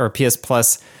games or PS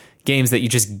Plus games that you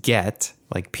just get,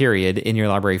 like, period, in your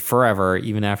library forever,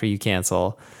 even after you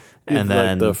cancel. and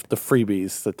then the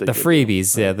freebies that they the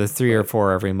freebies, yeah, the 3 or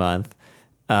 4 every month.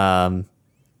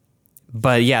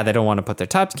 But yeah, they don't want to put their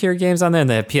top tier games on there. And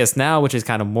they have PS Now, which is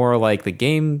kind of more like the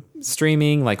game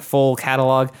streaming, like full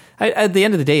catalog. At the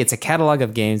end of the day, it's a catalog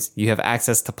of games you have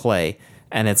access to play.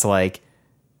 And it's like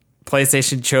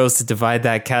PlayStation chose to divide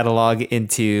that catalog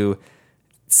into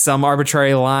some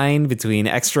arbitrary line between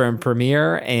Extra and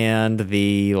Premier and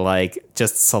the like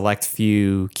just select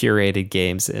few curated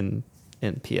games in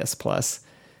PS Plus.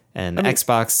 And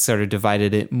Xbox sort of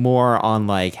divided it more on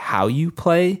like how you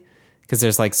play, because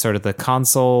there's like sort of the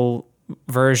console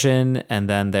version, and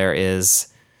then there is,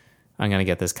 I'm going to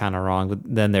get this kind of wrong, but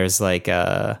then there's like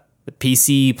the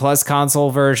PC plus console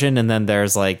version, and then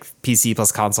there's like PC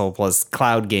plus console plus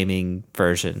cloud gaming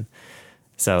version.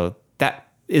 So that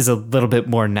is a little bit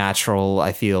more natural,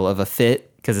 I feel, of a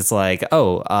fit, because it's like,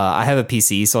 I have a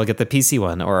PC, so I'll get the PC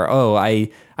one, or I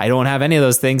don't have any of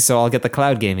those things, so I'll get the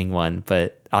cloud gaming one,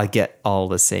 but I'll get all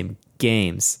the same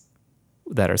games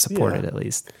that are supported at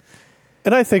least.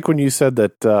 And I think when you said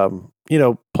that,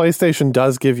 PlayStation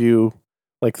does give you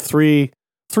like three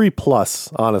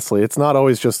plus, honestly. It's not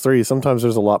always just 3. Sometimes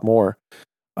there's a lot more.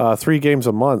 3 games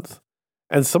a month.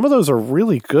 And some of those are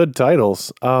really good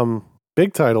titles,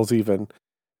 big titles even.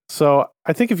 So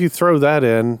I think if you throw that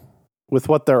in with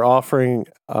what they're offering,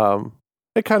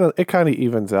 it kind of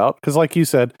evens out. Because like you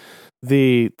said,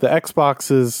 the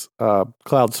Xbox's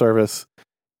cloud service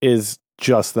is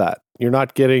just that. You're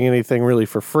not getting anything really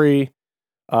for free.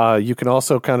 You can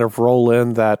also kind of roll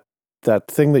in that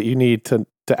thing that you need to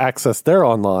access their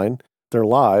online, their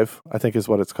live, I think is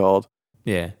what it's called.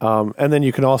 Yeah. And then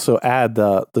you can also add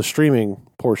the streaming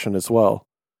portion as well.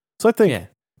 So I think,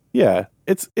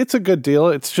 it's a good deal.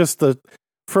 It's just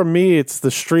for me, it's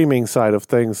the streaming side of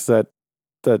things that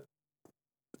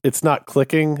it's not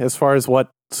clicking as far as what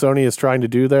Sony is trying to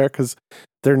do there, because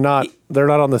they're not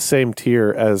on the same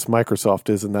tier as Microsoft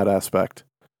is in that aspect.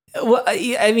 Well,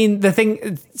 I mean, the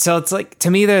thing, so it's like,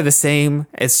 to me, they're the same.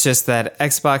 It's just that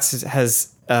Xbox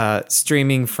has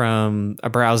streaming from a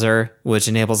browser, which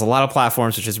enables a lot of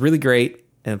platforms, which is really great.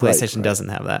 And PlayStation doesn't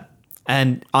have that.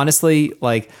 And honestly,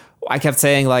 like, I kept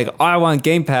saying, like, I want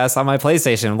Game Pass on my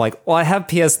PlayStation. I'm like, well, I have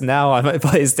PS Now on my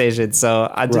PlayStation,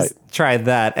 so I just tried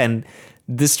that. And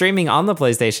the streaming on the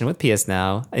PlayStation with PS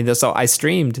Now, and so I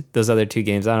streamed those other 2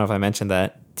 games. I don't know if I mentioned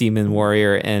that, Demon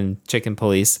Warrior and Chicken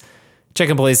Police.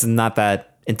 Chicken Police is not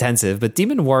that intensive, but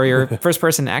Demon Warrior,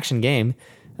 first-person action game,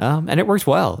 and it worked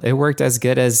well. It worked as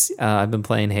good as I've been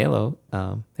playing Halo,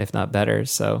 if not better.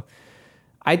 So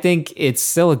I think it's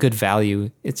still a good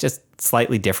value. It's just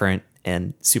slightly different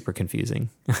and super confusing.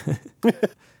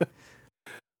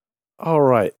 All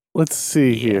right, let's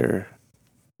see here.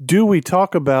 Do we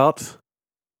talk about,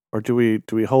 or do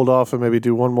we hold off and maybe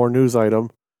do one more news item?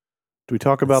 Do we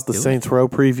talk about the Saints Row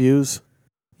previews?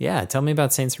 Yeah, tell me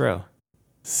about Saints Row.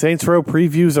 Saints Row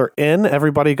previews are in.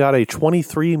 Everybody got a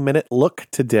 23-minute look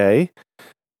today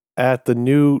at the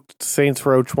new Saints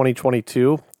Row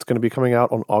 2022. It's going to be coming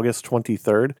out on August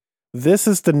 23rd. This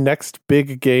is the next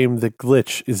big game that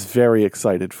Glitch is very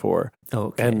excited for.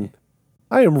 Okay. And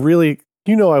I am really,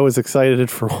 I was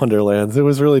excited for Wonderlands. It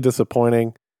was really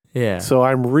disappointing. Yeah. So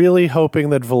I'm really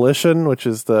hoping that Volition, which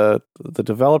is the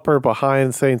developer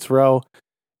behind Saints Row,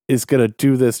 is going to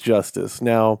do this justice.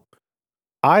 Now,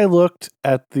 I looked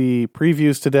at the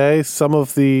previews today. Some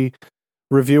of the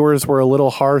reviewers were a little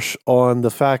harsh on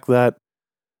the fact that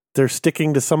they're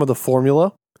sticking to some of the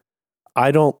formula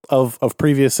of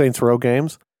previous Saints Row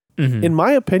games. Mm-hmm. In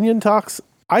my opinion, Tox,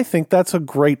 I think that's a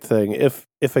great thing. If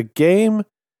a game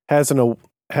has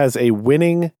a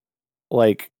winning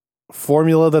like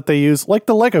formula that they use, like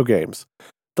the Lego games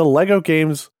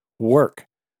work.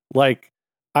 Like,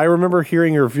 I remember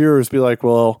hearing your reviewers be like,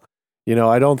 well,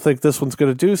 I don't think this one's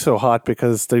going to do so hot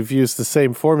because they've used the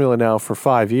same formula now for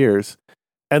 5 years.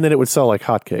 And then it would sell like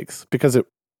hotcakes because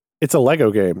it's a Lego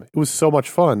game. It was so much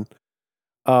fun.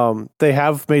 They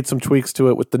have made some tweaks to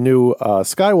it with the new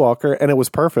Skywalker, and it was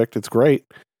perfect. It's great.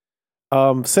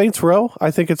 Saints Row,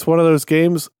 I think it's one of those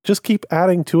games. Just keep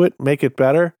adding to it, make it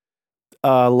better.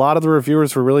 A lot of the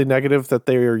reviewers were really negative that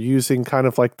they are using kind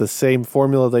of like the same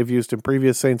formula they've used in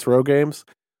previous Saints Row games.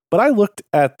 But I looked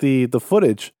at the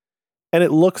footage, and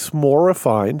it looks more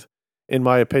refined, in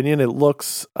my opinion. It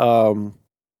looks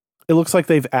like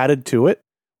they've added to it,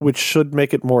 which should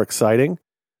make it more exciting.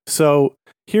 So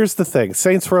here's the thing.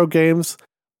 Saints Row games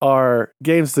are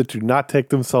games that do not take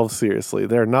themselves seriously.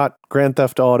 They're not Grand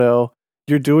Theft Auto.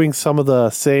 You're doing some of the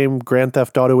same Grand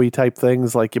Theft Auto-y type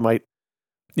things, like you might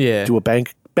do a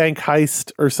bank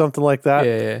heist or something like that.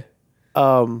 Yeah.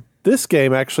 This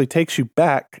game actually takes you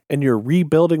back and you're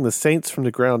rebuilding the Saints from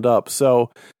the ground up.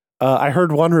 So I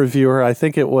heard one reviewer, I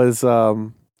think it was,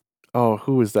 who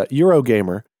was that?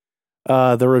 Eurogamer.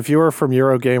 The reviewer from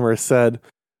Eurogamer said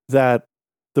that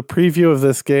the preview of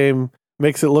this game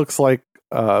makes it look like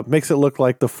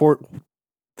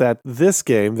this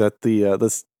game, that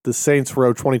the Saints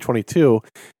Row 2022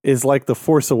 is like The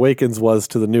Force Awakens was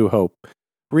to The New Hope.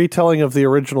 Retelling of the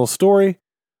original story,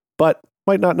 but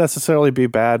might not necessarily be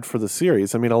bad for the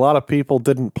series. I mean, a lot of people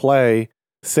didn't play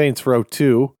Saints Row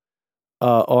 2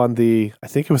 I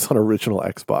think it was on original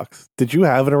Xbox. Did you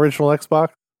have an original Xbox?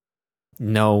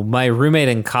 No, my roommate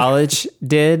in college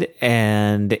did,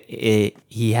 and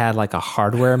he had like a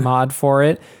hardware mod for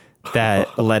it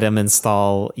that let him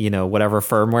install, whatever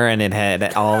firmware, and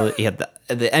he had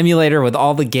the emulator with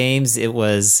all the games. It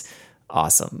was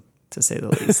awesome, to say the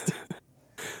least.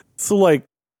 So like,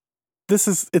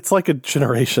 it's like a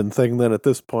generation thing then at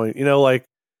this point, like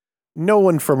no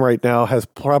one from right now has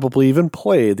probably even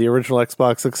played the original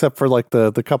Xbox except for like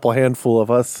the couple handful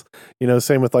of us,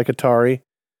 same with like Atari.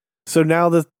 So now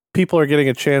that people are getting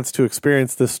a chance to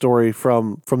experience this story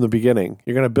from the beginning,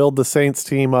 you're going to build the Saints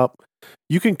team up.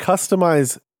 You can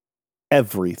customize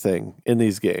everything in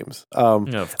these games.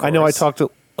 I know I talked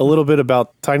a little bit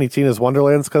about Tiny Tina's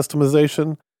Wonderlands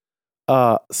customization.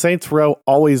 Saints Row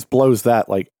always blows that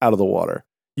like out of the water.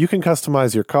 You can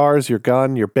customize your cars, your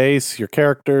gun, your base, your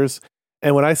characters.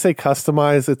 And when I say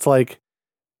customize, it's like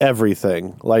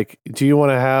everything. Like, do you want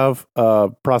to have a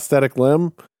prosthetic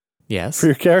limb? Yes. For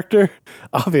your character?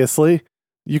 Obviously,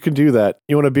 you can do that.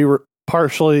 You want to be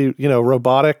partially,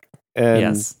 robotic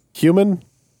and human?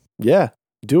 Yeah,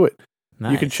 do it.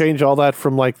 Nice. You can change all that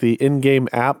from like the in-game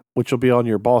app, which will be on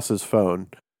your boss's phone.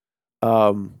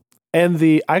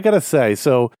 And I gotta say,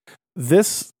 so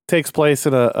this takes place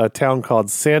in a town called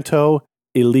Santo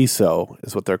Ileso,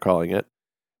 is what they're calling it.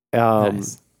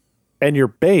 Nice. And your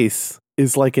base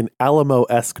is like an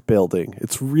Alamo-esque building.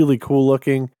 It's really cool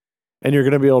looking, and you're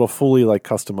going to be able to fully like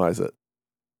customize it.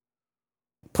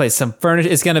 Place some furniture.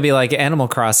 It's going to be like Animal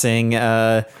Crossing,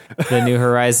 the New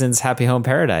Horizons Happy Home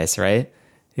Paradise, right?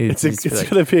 It's going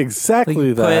to be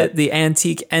exactly that. Put the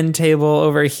antique end table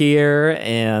over here,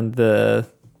 and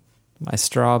my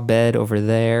straw bed over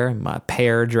there, my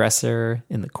pear dresser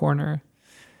in the corner.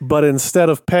 But instead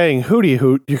of paying Hootie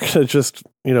Hoot, you're going to just,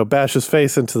 bash his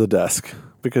face into the desk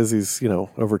because he's,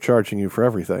 overcharging you for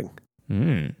everything.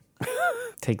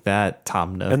 Take that,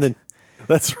 Tom Nook. And then,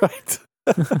 that's right.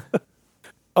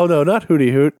 Oh, no, not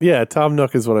Hootie Hoot. Yeah, Tom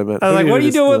Nook is what I meant. I was like, what are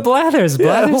you doing with Blathers?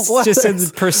 Blathers Blathers. Just in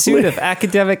pursuit of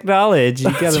academic knowledge.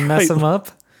 You got to mess him up.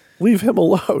 Leave him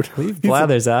alone. Leave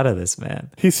Blathers out of this,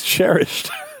 man. He's cherished.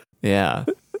 Yeah.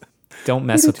 Don't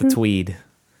mess with the tweed.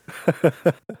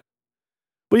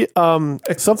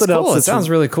 Something cool. else. It sounds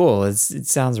really cool. It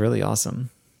sounds really awesome.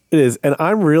 It is, and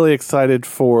I'm really excited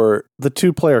for the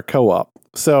 2-player co-op.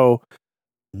 So,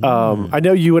 I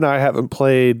know you and I haven't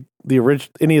played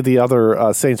any of the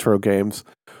other Saints Row games,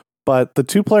 but the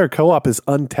 2-player co-op is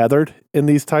untethered in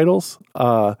these titles.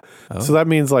 So that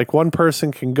means like one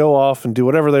person can go off and do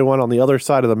whatever they want on the other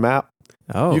side of the map.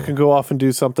 You can go off and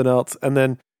do something else, and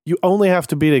then you only have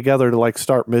to be together to like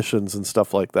start missions and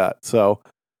stuff like that. So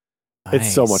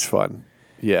It's so much fun.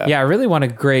 Yeah. Yeah, I really want a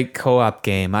great co-op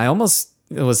game. I almost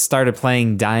started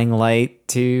playing Dying Light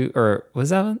 2, or was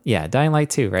that one? Yeah, Dying Light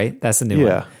 2, right? That's the new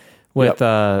one.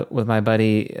 With my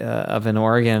buddy up in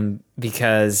Oregon,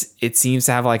 because it seems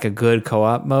to have like a good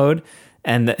co-op mode.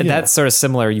 And that's sort of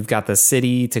similar. You've got the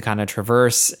city to kind of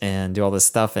traverse and do all this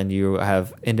stuff, and you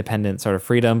have independent sort of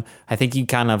freedom. I think you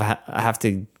kind of have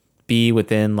to be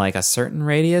within like a certain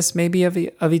radius maybe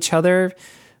of each other,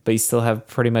 but you still have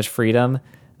pretty much freedom.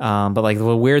 But like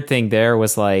the weird thing there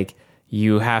was like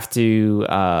you have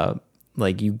to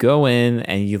like you go in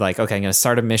and you like, okay, I'm going to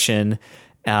start a mission,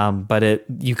 but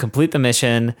you complete the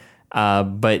mission,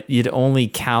 but it only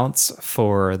counts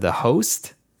for the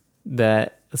host.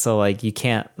 So like you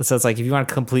can't. So it's like if you want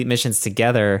to complete missions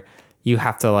together, you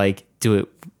have to like do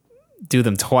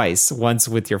them twice. Once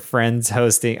with your friends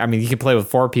hosting. I mean, you can play with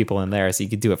 4 people in there, so you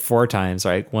could do it 4 times,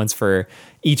 right? Once for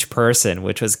each person,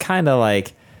 which was kind of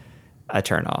like a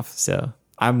turn off. So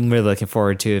I'm really looking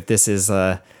forward to if this is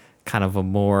a kind of a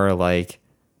more like,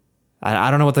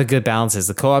 I don't know what the good balance is.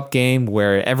 The co-op game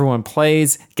where everyone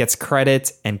plays, gets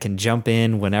credit, and can jump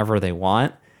in whenever they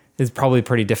want is probably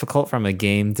pretty difficult from a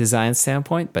game design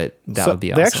standpoint, but that would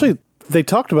be awesome. They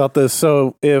talked about this.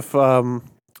 So if,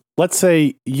 let's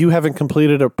say you haven't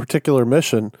completed a particular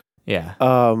mission,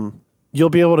 you'll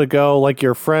be able to go like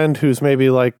your friend who's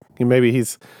maybe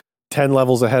he's 10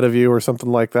 levels ahead of you or something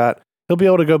like that. He'll be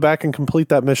able to go back and complete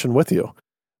that mission with you.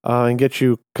 and get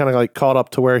you kind of like caught up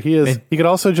to where he is. He could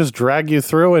also just drag you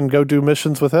through and go do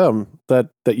missions with him that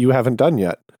you haven't done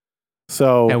yet.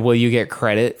 So, and will you get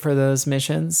credit for those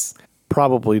missions?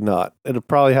 Probably not. It'd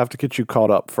probably have to get you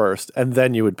caught up first, and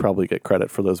then you would probably get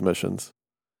credit for those missions.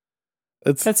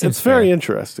 It's very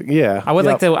interesting. Yeah, I would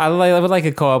like to. I would like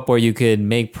a co-op where you could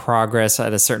make progress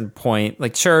at a certain point.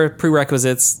 Like, sure,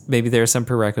 prerequisites. Maybe there are some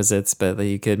prerequisites, but that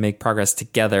you could make progress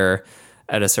together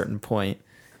at a certain point.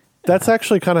 That's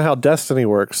actually kind of how Destiny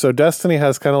works. So Destiny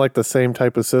has kind of like the same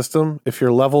type of system. If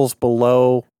your level's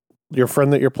below your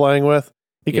friend that you're playing with,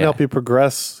 he can help you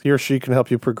progress. He or she can help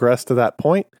you progress to that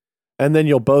point. And then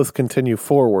you'll both continue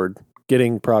forward,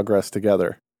 getting progress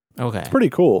together. Okay. It's pretty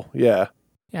cool. Yeah.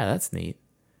 Yeah, that's neat.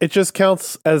 It just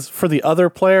counts as, for the other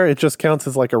player, it just counts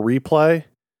as like a replay.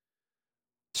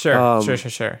 Sure.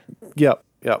 Yep.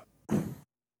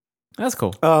 That's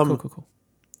cool. Cool.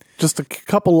 Just a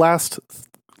couple last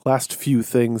few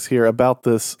things here about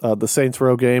this, the Saints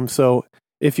Row game. So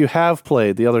if you have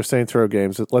played the other Saints Row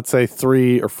games, let's say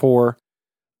 3 or 4,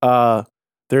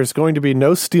 there's going to be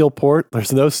no Steelport.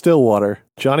 There's no Stillwater.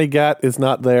 Johnny Gat is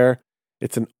not there.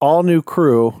 It's an all new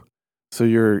crew. So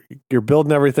you're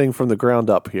building everything from the ground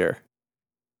up here.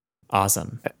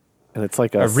 Awesome. And it's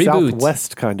like a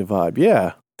Southwest kind of vibe.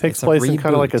 Yeah. Takes place in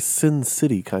kind of like a Sin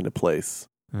City kind of place.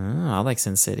 I like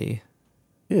Sin City.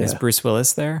 Yeah. Is Bruce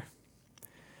Willis there?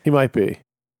 He might be.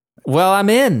 Well, I'm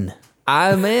in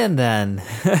then.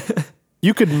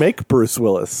 You could make Bruce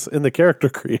Willis in the character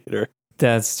creator.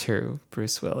 That's true.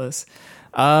 Bruce Willis.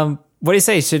 What do you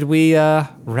say? Should we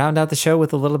round out the show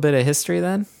with a little bit of history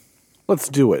then? Let's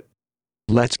do it.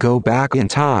 Let's go back in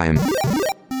time.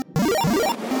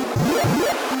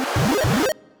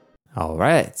 All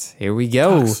right. Here we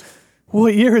go. Tox.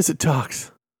 What year is it,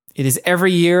 Tox? It is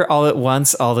every year, all at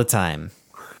once, all the time.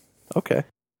 Okay.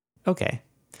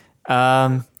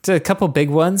 So a couple big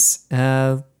ones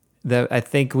that I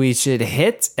think we should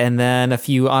hit, and then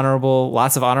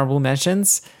lots of honorable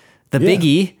mentions. The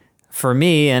biggie for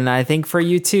me, and I think for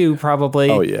you too, probably.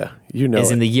 Oh yeah,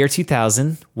 is in the year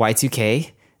 2000,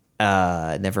 Y2K.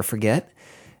 Never forget.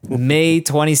 May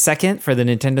 22nd for the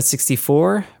Nintendo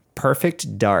 64,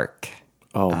 Perfect Dark.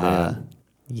 Oh man,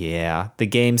 yeah, the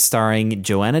game starring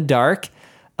Joanna Dark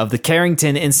of the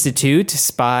Carrington Institute,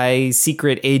 spy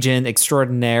secret agent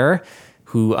extraordinaire,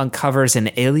 who uncovers an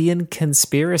alien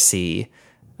conspiracy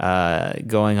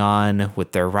going on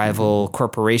with their rival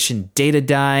corporation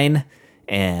Datadyne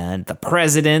and the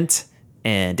president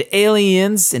and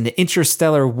aliens in the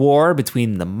interstellar war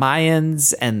between the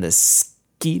Mayans and the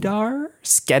Skedar.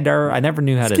 I never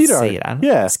knew how to say it.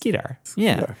 Skedar.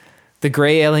 Yeah. The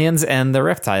gray aliens and the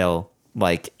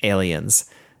reptile-like aliens.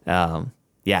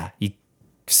 You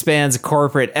spans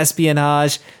corporate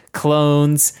espionage,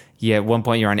 clones. At one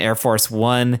point, you're on Air Force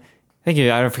One. I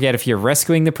don't forget if you're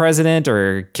rescuing the president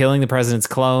or killing the president's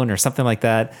clone or something like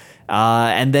that.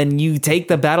 And then you take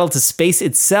the battle to space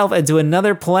itself and to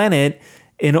another planet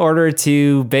in order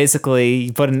to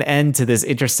basically put an end to this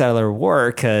interstellar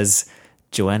war. Because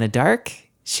Joanna Dark,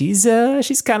 she's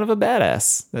kind of a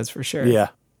badass. That's for sure.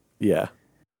 Yeah.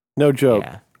 No joke.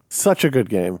 Yeah. Such a good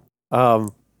game.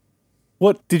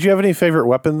 What did you have any favorite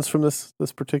weapons from this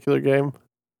particular game?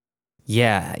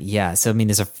 Yeah. So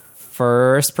it's a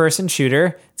first-person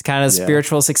shooter. It's kind of a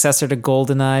spiritual successor to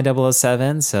GoldenEye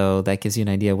 007, so that gives you an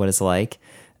idea what it's like.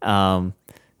 So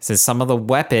some of the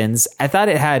weapons, I thought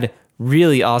it had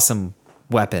really awesome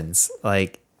weapons.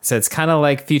 So it's kind of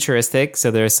like futuristic. So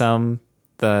there's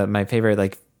my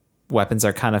favorite weapons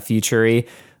are kind of futury.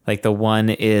 Like the one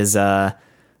is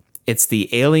it's the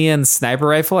alien sniper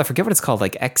rifle. I forget what it's called,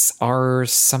 XR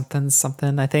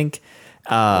something, I think.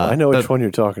 I know which one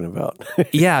you're talking about.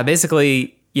 Yeah,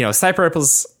 basically,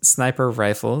 sniper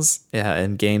rifles,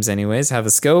 in games anyways, have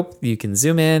a scope. You can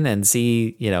zoom in and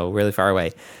see, really far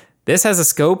away. This has a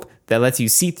scope that lets you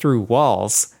see through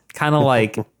walls, kind of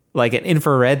like an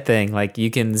infrared thing. Like you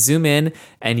can zoom in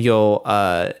and you'll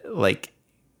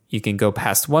you can go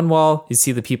past one wall, you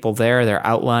see the people there, their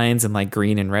outlines in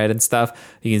green and red and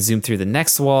stuff. You can zoom through the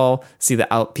next wall, see the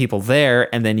people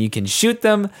there, and then you can shoot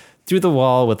them through the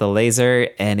wall with a laser,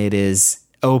 and it is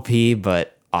OP,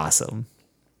 but awesome.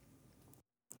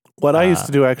 What I used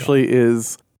to do actually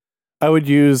is I would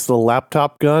use the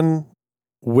laptop gun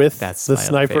with the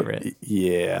sniper.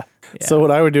 Yeah. So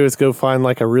what I would do is go find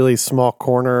a really small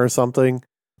corner or something,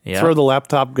 throw the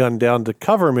laptop gun down to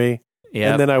cover me,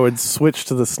 and then I would switch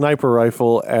to the sniper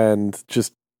rifle and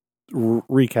just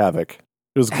wreak havoc.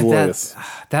 It was glorious.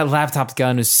 That laptop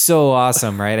gun is so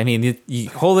awesome, right? I mean, you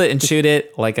hold it and shoot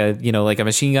it like a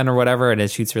machine gun or whatever, and it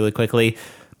shoots really quickly.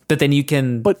 But then you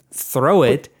can throw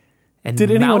it and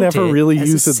did anyone mount ever it really as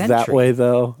a use it that sentry. way,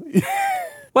 though?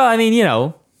 Well, I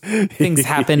mean, things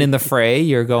happen in the fray.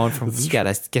 You're going from, you got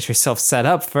to get yourself set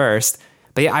up first.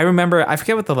 But yeah, I remember, I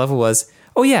forget what the level was.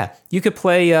 Oh yeah, you could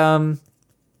play,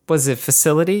 was it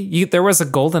Facility? There was a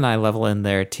GoldenEye level in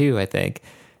there too, I think,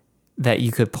 that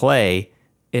you could play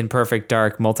in Perfect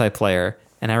Dark multiplayer.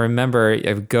 And I remember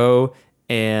I would go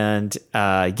and,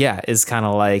 it's kind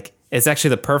of like, it's actually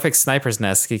the perfect sniper's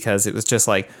nest because it was just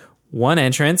like one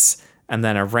entrance and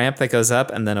then a ramp that goes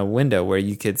up and then a window where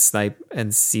you could snipe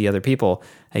and see other people.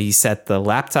 And you set the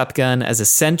laptop gun as a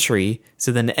sentry.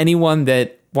 So then anyone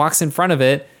that walks in front of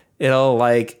it, it'll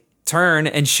like turn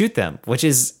and shoot them, which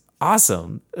is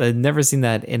awesome. I've never seen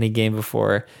that in a game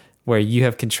before where you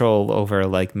have control over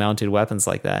like mounted weapons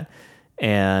like that.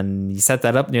 And you set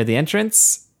that up near the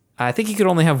entrance. I think you could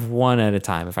only have one at a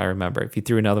time, if I remember. If you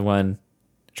threw another one,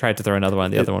 tried to throw another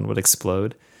one, the other one would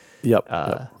explode. Yep.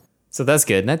 So that's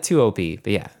good. Not too OP. But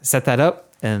yeah, set that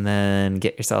up and then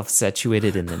get yourself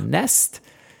situated in the nest.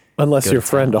 Unless your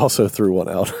friend also threw one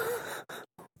out.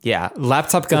 Yeah.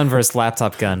 Laptop gun versus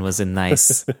laptop gun was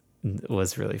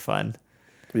was really fun.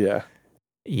 Yeah.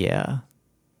 Yeah.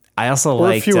 I also or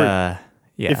liked,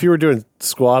 if you were doing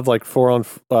squad, like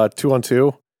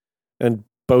 2-on-2, and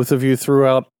both of you threw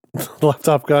out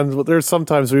laptop guns, but there's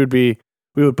sometimes we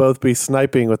would both be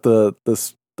sniping with the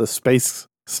space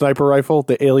sniper rifle,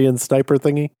 the alien sniper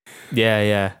thingy.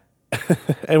 Yeah.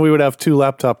 And we would have two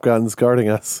laptop guns guarding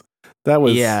us. That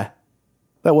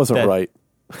wasn't right.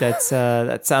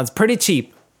 That sounds pretty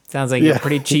cheap. Sounds like a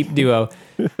pretty cheap duo.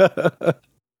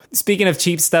 Speaking of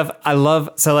cheap stuff, I love,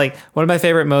 so like one of my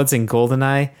favorite modes in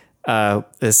GoldenEye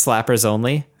is slappers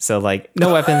only. So like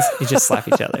no weapons, you just slap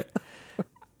each other.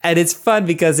 And it's fun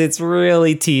because it's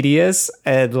really tedious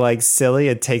and like silly.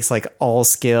 It takes like all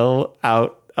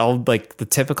like the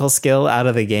typical skill out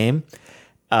of the game.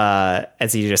 And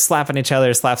so you're just slapping each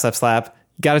other, slap.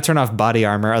 You got to turn off body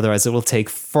armor, otherwise it will take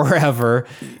forever.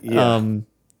 Yeah.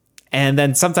 And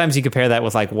then sometimes you compare that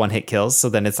with like one hit kills. So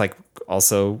then it's like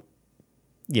also,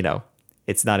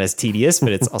 it's not as tedious,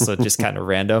 but it's also just kind of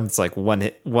random. It's like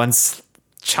one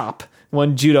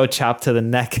judo chop to the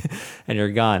neck and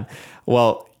you're gone.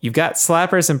 Well, you've got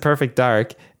slappers in Perfect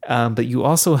Dark, but you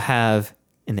also have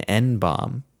an N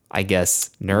bomb, I guess.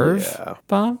 Nerve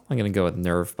bomb? I'm going to go with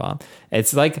nerve bomb.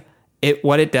 It's like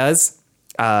what it does.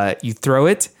 You throw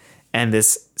it and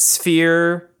this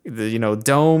sphere,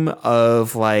 dome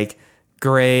of like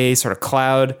gray sort of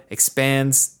cloud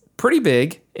expands pretty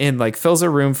big and like fills a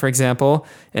room, for example.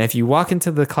 And if you walk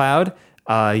into the cloud,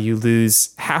 you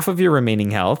lose half of your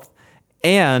remaining health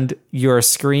and your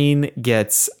screen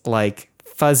gets like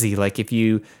fuzzy. Like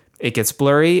it gets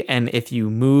blurry, and if you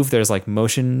move, there's like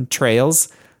motion trails.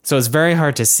 So it's very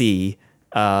hard to see,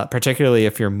 particularly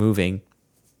if you're moving.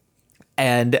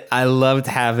 And I loved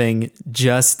having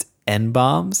just N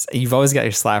bombs. You've always got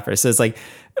your slappers. So it's like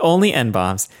only N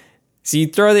bombs. So you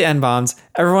throw the N bombs,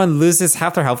 everyone loses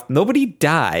half their health. Nobody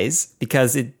dies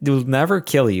because it will never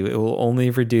kill you. It will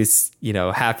only reduce,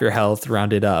 half your health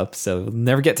rounded up. So it'll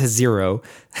never get to zero.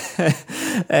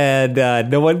 And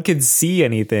no one can see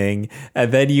anything.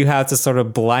 And then you have to sort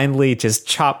of blindly just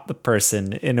chop the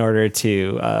person in order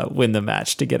to win the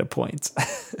match to get a point.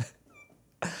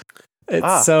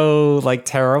 It's so like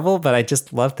terrible, but I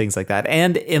just love things like that.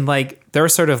 And in like, there were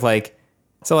sort of like,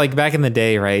 so like back in the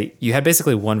day, right, you had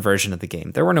basically one version of the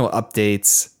game. There were no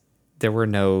updates. There were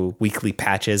no weekly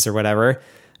patches or whatever.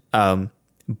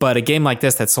 But a game like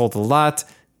this that sold a lot,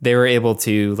 they were able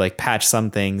to like patch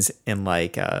some things in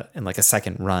like a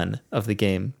second run of the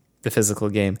game, the physical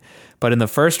game. But in the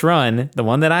first run, the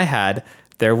one that I had,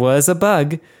 there was a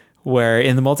bug where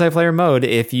in the multiplayer mode,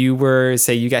 if you were,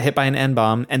 say you got hit by an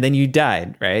N-bomb and then you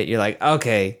died, right? You're like,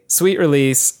 okay, sweet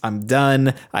release. I'm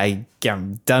done. I'm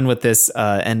done with this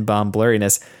N-bomb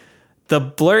blurriness. The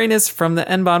blurriness from the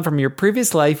N-bomb from your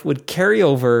previous life would carry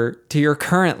over to your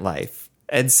current life.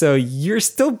 And so you're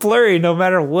still blurry no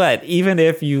matter what. Even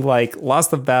if you like lost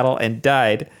the battle and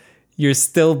died, you're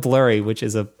still blurry, which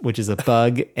is a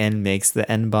bug and makes the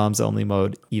N-bombs only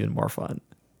mode even more fun.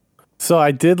 So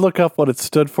I did look up what it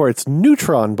stood for. It's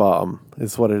neutron bomb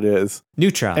is what it is.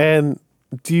 Neutron. And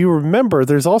do you remember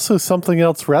there's also something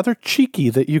else rather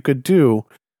cheeky that you could do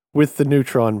with the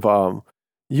neutron bomb?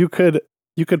 You could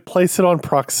place it on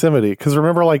proximity, because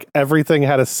remember like everything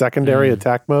had a secondary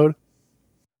attack mode?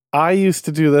 I used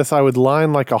to do this. I would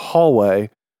line like a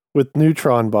hallway with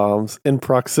neutron bombs in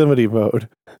proximity mode.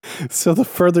 So the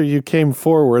further you came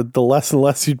forward, the less and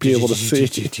less you'd be able to see.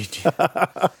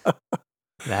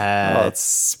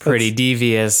 That's pretty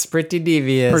devious. Pretty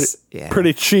devious.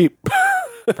 Pretty cheap.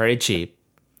 Pretty cheap.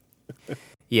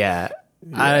 Yeah.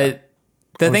 The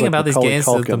thing about these games,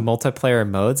 the multiplayer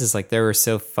modes, is like they were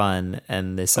so fun,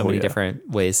 and there's so many different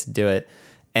ways to do it.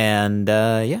 And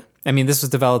I mean, this was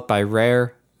developed by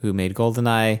Rare, who made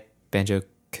GoldenEye,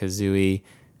 Banjo-Kazooie,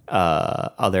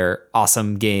 other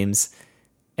awesome games.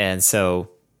 And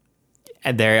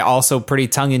they're also pretty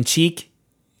tongue-in-cheek,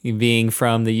 being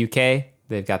from the UK.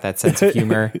 They've got that sense of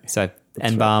humor. So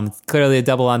N-Bomb, right. Clearly a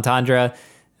double entendre.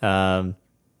 But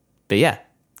yeah,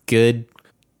 good,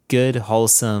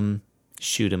 wholesome,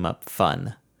 shoot 'em up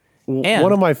fun. And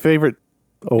one of my favorite...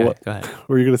 go ahead. What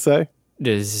were you going to say? I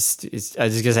was just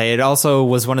going to say, it also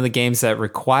was one of the games that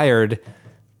required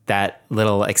that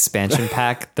little expansion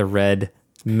pack, the red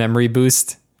memory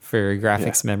boost for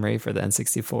graphics memory for the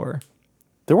N64.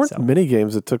 There weren't many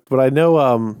games it took, but I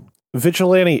know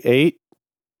Vigilante 8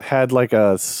 had like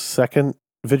a second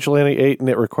Vigilante 8, and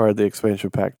it required the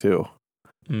expansion pack too.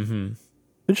 Mm-hmm.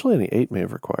 Vigilante 8 may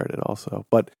have required it also.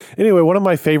 But anyway, one of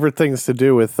my favorite things to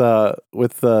do with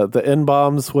the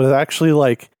N-bombs was actually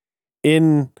like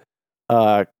in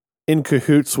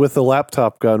cahoots with the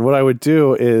laptop gun. What I would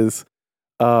do is,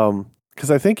 because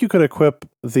I think you could equip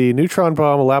the neutron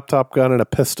bomb, a laptop gun, and a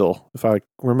pistol, if I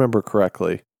remember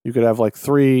correctly. You could have like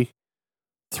three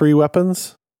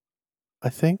weapons, I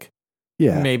think.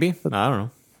 Yeah. Maybe. I don't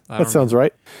know. That sounds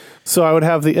right. So I would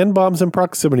have the N-bombs in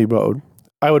proximity mode.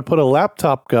 I would put a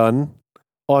laptop gun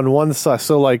on one side.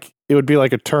 So like it would be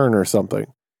like a turn or something.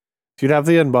 So you'd have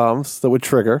the N-bombs that would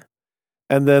trigger.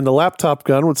 And then the laptop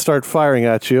gun would start firing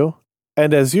at you.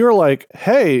 And as you're like,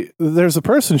 hey, there's a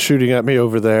person shooting at me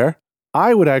over there,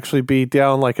 I would actually be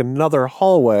down like another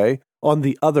hallway on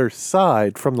the other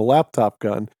side from the laptop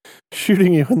gun,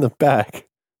 shooting you in the back.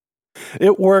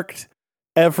 It worked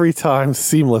every time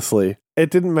seamlessly.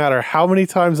 It didn't matter how many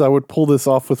times I would pull this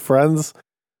off with friends.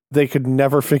 They could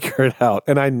never figure it out,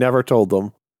 and I never told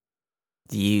them.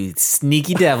 You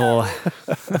sneaky devil.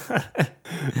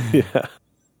 Yeah.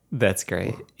 That's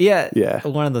great. Yeah.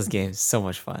 One of those games. So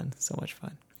much fun.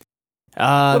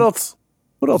 What else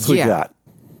we got?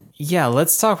 Yeah,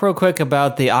 let's talk real quick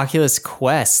about the Oculus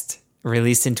Quest,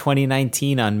 released in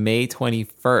 2019 on May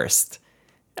 21st.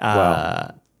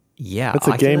 Wow. Yeah, that's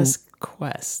Oculus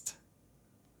Quest.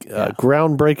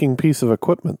 Groundbreaking piece of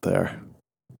equipment there.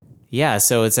 Yeah,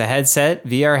 so it's a headset,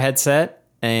 VR headset,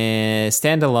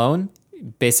 standalone,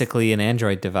 basically an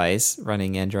Android device,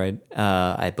 running Android,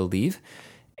 I believe.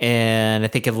 And I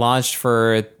think it launched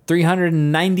for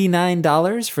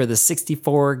 $399 for the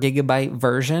 64 gigabyte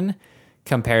version,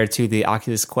 compared to the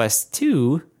Oculus Quest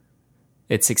 2,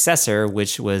 its successor,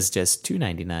 which was just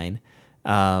 $299.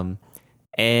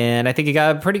 And I think it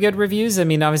got pretty good reviews. I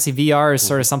mean, obviously VR is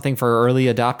sort of something for early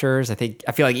adopters.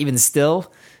 I feel like even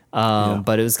still,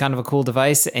 but it was kind of a cool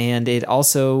device. And it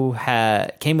also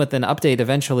came with an update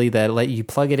eventually that let you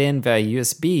plug it in via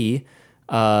USB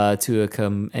to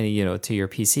your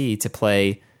PC to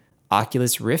play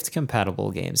Oculus Rift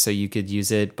compatible games. So you could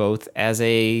use it both as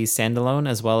a standalone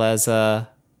as well as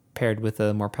paired with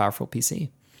a more powerful PC.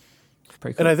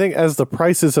 Pretty cool. And I think as the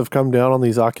prices have come down on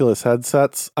these Oculus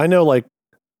headsets, I know like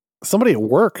somebody at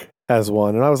work has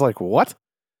one, and I was like, what?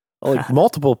 Like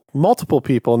multiple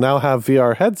people now have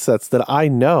VR headsets that I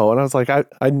know. And I was like, I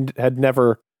had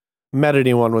never met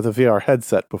anyone with a VR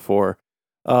headset before.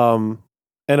 And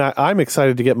I'm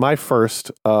excited to get my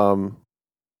first, the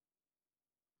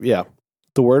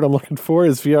word I'm looking for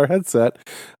is VR headset.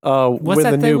 What's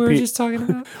that thing we were just talking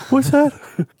about? What's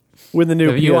that? With the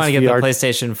new you want to get the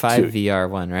PlayStation 5 2. VR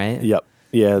one, right? Yep.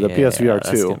 Yeah, the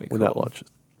PSVR 2 when that launches.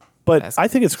 But I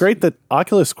think it's great that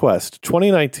Oculus Quest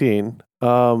 2019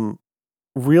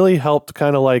 really helped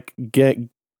kind of like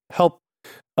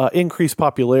increase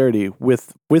popularity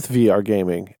with VR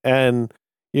gaming. And,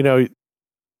 you know,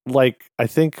 like I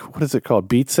think, what is it called?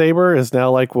 Beat Saber is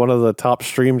now like one of the top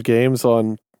streamed games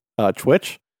on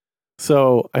Twitch.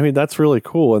 So, I mean, that's really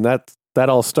cool. And that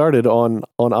all started on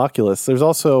Oculus. There's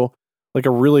also like a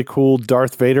really cool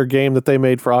Darth Vader game that they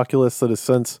made for Oculus that has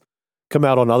since come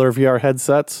out on other VR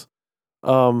headsets.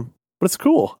 But it's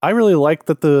cool. I really like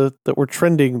that we're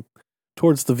trending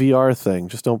towards the VR thing.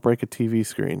 Just don't break a TV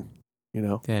screen, you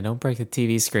know? Yeah, don't break the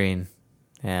TV screen.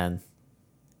 And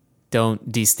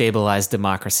don't destabilize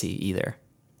democracy either.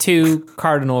 2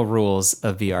 cardinal rules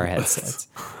of VR headsets.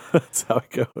 That's how it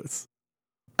goes.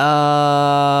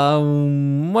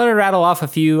 Want to rattle off a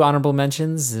few honorable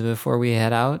mentions before we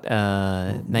head out.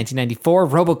 1994,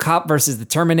 RoboCop versus the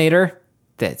Terminator.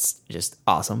 That's just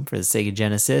awesome for the Sega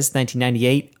Genesis.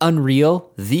 1998,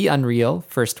 Unreal, the Unreal,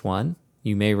 first one.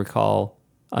 You may recall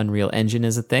Unreal Engine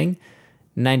is a thing.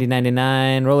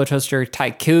 9099, Roller Coaster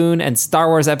Tycoon, and Star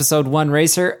Wars Episode 1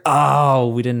 Racer. Oh,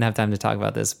 we didn't have time to talk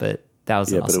about this, but that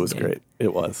was an awesome but it was game. great.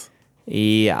 It was.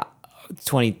 Yeah.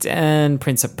 2010,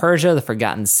 Prince of Persia, The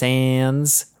Forgotten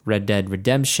Sands, Red Dead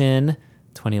Redemption,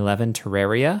 2011,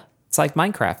 Terraria. It's like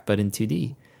Minecraft, but in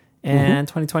 2D. And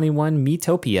 2021,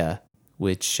 Miitopia,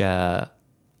 which, if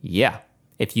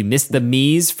you missed the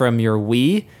Miis from your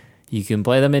Wii, you can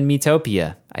play them in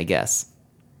Miitopia, I guess.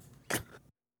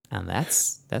 And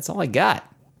that's all I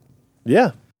got.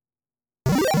 Yeah.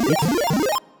 There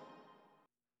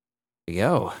you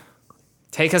go.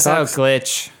 Take us out,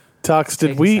 Glitch. Tox,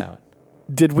 did we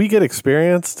get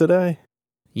experience today?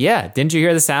 Yeah, didn't you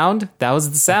hear the sound? That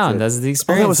was the sound. That was the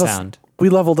experience sound. We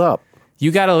leveled up.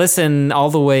 You got to listen all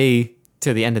the way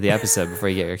to the end of the episode before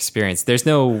you get your experience. There's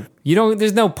no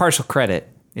partial credit.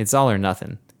 It's all or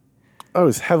nothing. I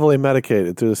was heavily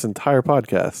medicated through this entire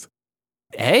podcast.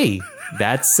 Hey,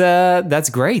 that's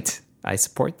great. I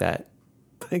support that.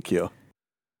 Thank you.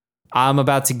 I'm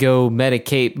about to go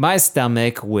medicate my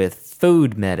stomach with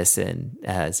food medicine,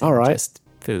 as in just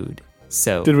food.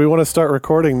 So, did we want to start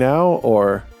recording now,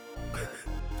 or?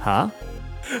 Huh?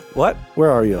 What?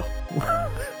 Where are you?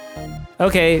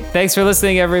 Okay, thanks for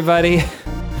listening, everybody.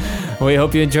 We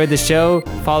hope you enjoyed the show.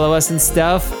 Follow us and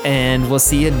stuff, and we'll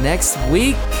see you next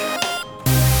week.